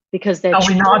parents because their Are we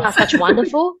children not? are such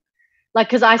wonderful. Like,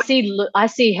 because I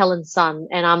see Helen's son,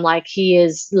 and I'm like, he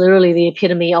is literally the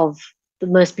epitome of the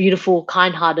most beautiful,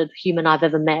 kind-hearted human I've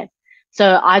ever met.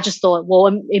 So I just thought, well,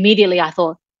 immediately I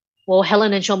thought, well,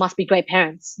 Helen and Sean must be great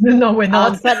parents. No, we're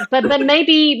not. But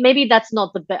maybe that's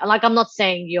not like, I'm not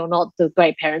saying you're not the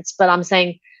great parents, but I'm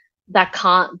saying that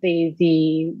can't be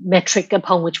the metric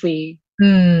upon which we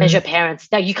measure parents.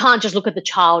 That you can't just look at the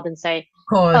child and say, Of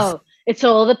course. oh, it's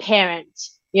all the parent,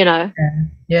 you know.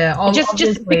 Yeah.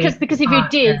 Just because if you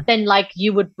did, then like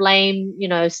you would blame,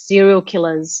 serial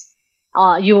killers.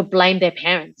 You would blame their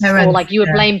parents, or like you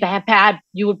would blame bad.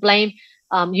 You would blame.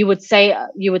 You would say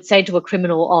to a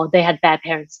criminal, oh, they had bad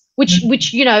parents, which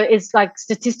is like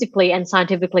statistically and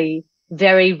scientifically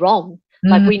very wrong.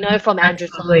 Like we know from Andrew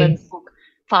Sullivan's book,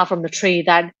 Far from the Tree,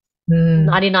 that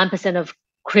 99% of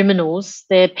criminals,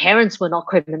 their parents were not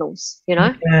criminals.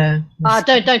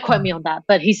 Don't quote me on that,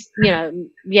 but he's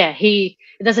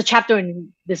there's a chapter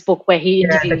in this book where he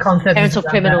interviews parents of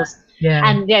criminals.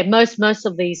 And most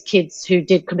of these kids who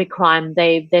did commit crime,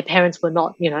 their parents were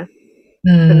not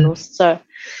criminals. So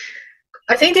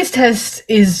I think this test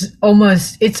is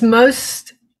it's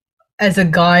most as a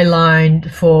guideline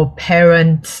for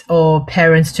parents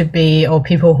to be, or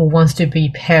people who wants to be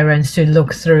parents, to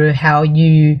look through how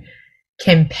you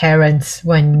can parent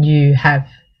when you have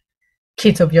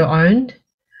kids of your own.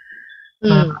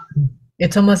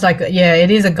 It's almost like,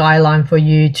 it is a guideline for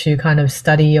you to kind of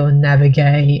study or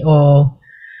navigate, or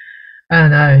I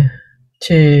don't know,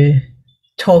 to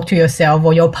talk to yourself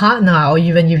or your partner, or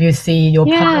even if you see your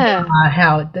partner,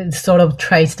 how the sort of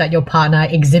traits that your partner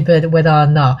exhibit, whether or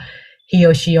not he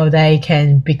or she or they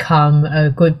can become a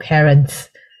good parent,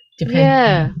 depending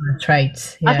on the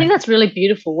traits. I think that's really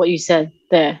beautiful what you said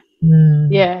there.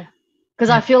 Because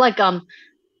I feel like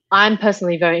I'm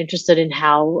personally very interested in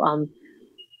how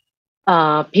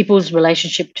people's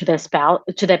relationship to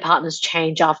their partners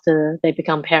change after they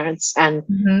become parents, and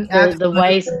the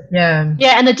ways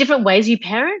and the different ways you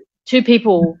parent. Two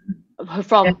people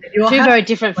from two very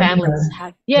different families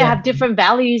have different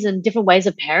values and different ways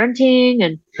of parenting.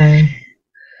 And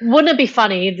wouldn't it be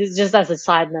funny, just as a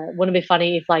side note, wouldn't it be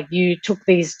funny if like you took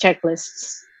these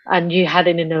checklists and you had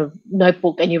it in a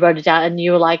notebook and you wrote it down, and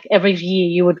you were like, every year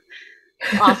you would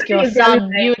ask your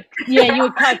son, you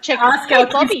would kind of check, hey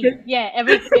Bobby,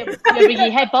 every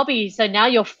year, hey Bobby, so now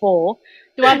you're 4.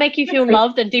 Do I make you feel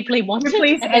loved and deeply wanted?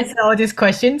 Please answer all these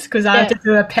questions, because I have to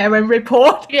do a parent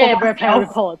report. A parent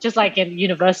report, just like in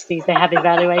universities they have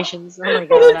evaluations. Oh my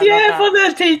god! For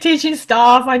the teaching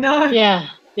staff, I know.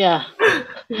 Yeah.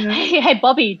 Hey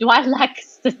Bobby, do I lack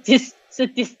sadistic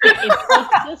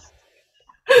impulses?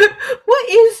 What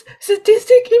is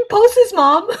sadistic impulses,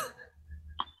 Mom?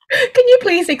 Can you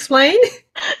please explain?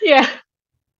 Yeah.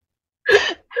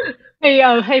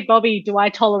 Hey Bobby, do I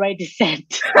tolerate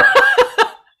dissent?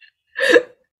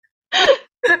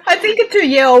 I think a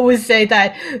 2-year-old would say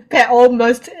that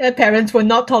most parents will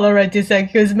not tolerate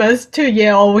dissent, because most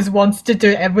 2-year-olds wants to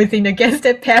do everything against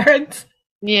their parents.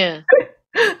 Yeah.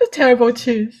 A terrible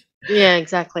choose. Yeah,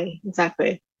 exactly.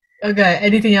 Okay,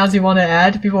 anything else you want to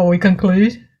add before we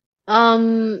conclude?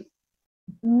 No,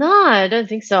 I don't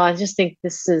think so. I just think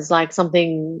this is like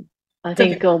something I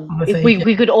think if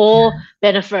we could all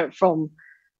benefit from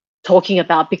talking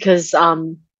about, because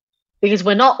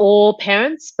we're not all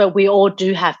parents, but we all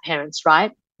do have parents,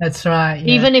 right? That's right.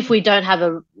 Yeah. Even if we don't have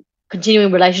a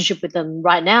continuing relationship with them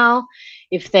right now,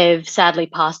 if they've sadly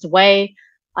passed away,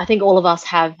 I think all of us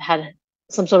have had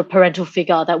some sort of parental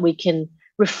figure that we can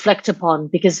reflect upon,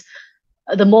 because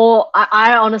the more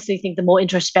I honestly think the more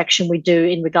introspection we do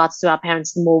in regards to our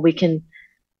parents, the more we can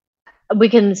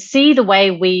see the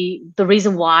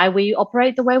reason why we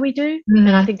operate the way we do.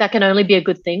 And I think that can only be a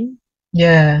good thing.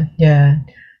 Yeah.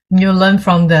 You learn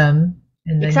from them,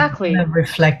 and then exactly you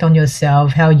reflect on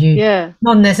yourself, how you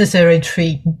not necessarily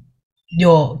treat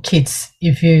your kids.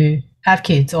 If you have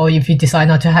kids, or if you decide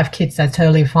not to have kids, that's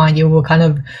totally fine. You will kind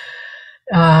of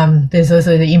there's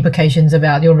also the implications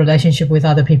about your relationship with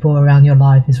other people around your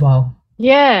life as well.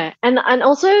 Yeah, and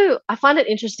also I find it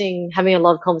interesting having a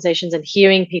lot of conversations and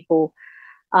hearing people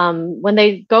when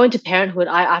they go into parenthood.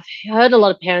 I've heard a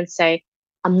lot of parents say,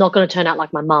 I'm not going to turn out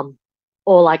like my mum,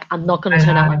 or like I'm not going to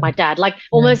turn out like my dad, like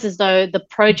almost as though the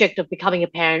project of becoming a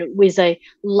parent is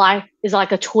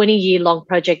like a 20-year long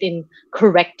project in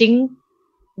correcting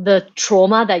the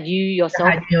trauma that you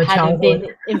yourself had been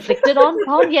inflicted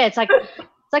on. Yeah, it's like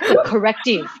it's like a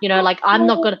corrective, you know, like I'm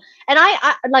not gonna. And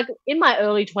I like in my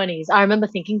early 20s, I remember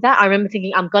thinking that. I remember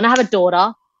thinking I'm gonna have a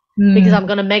daughter because I'm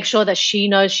gonna make sure that she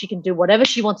knows she can do whatever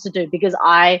she wants to do, because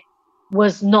I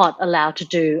was not allowed to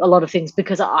do a lot of things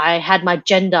because I had my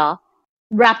gender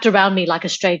wrapped around me like a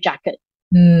straitjacket.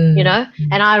 You know,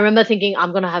 and I remember thinking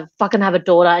I'm gonna have a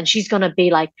daughter, and she's gonna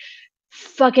be like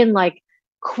fucking like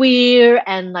queer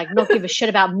and like not give a shit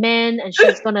about men, and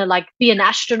she's gonna like be an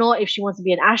astronaut if she wants to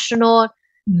be an astronaut.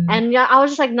 And yeah, I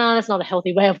was just like, no, that's not a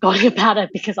healthy way of going about it,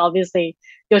 because obviously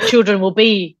your children will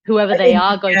be whoever they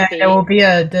are going to be. There will be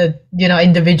the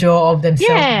individual of themselves.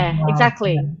 Yeah,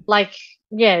 exactly. Yeah. Like,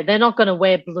 yeah, they're not going to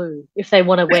wear blue if they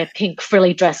want to wear pink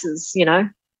frilly dresses, you know.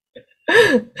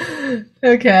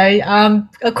 Okay.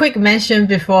 A quick mention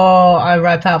before I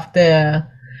wrap up the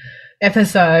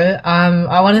episode.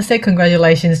 I want to say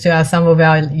congratulations to some of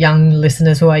our young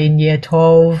listeners who are in year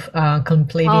 12,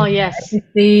 completing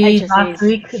HSC last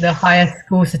week, the highest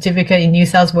school certificate in New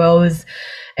South Wales,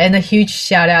 and a huge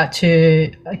shout out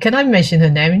to, can I mention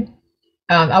her name?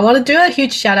 I want to do a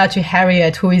huge shout out to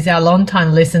Harriet, who is our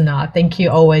long-time listener. Thank you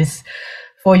always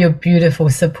for your beautiful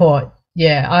support.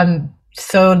 Yeah, I'm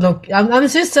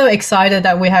just so excited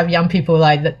that we have young people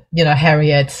like,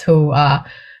 Harriet, who are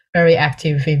very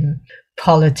active in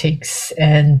politics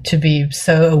and to be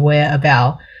so aware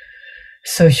about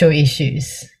social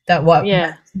issues.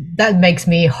 That makes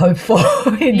me hopeful.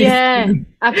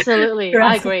 Absolutely.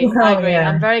 I agree. Yeah.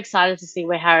 I'm very excited to see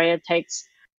where Harriet takes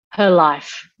her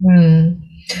life.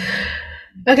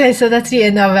 Okay, so that's the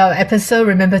end of our episode.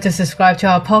 Remember to subscribe to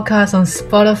our podcast on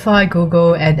Spotify,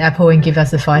 Google, and Apple, and give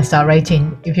us a 5-star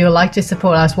rating. If you would like to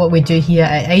support us, what we do here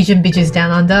at Asian Bitches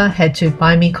Down Under, head to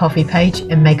Buy Me Coffee page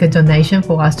and make a donation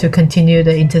for us to continue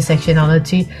the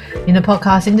intersectionality in the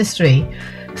podcast industry.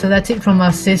 So that's it from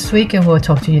us this week, and we'll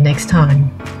talk to you next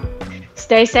time.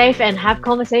 Stay safe and have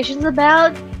conversations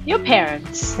about your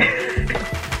parents.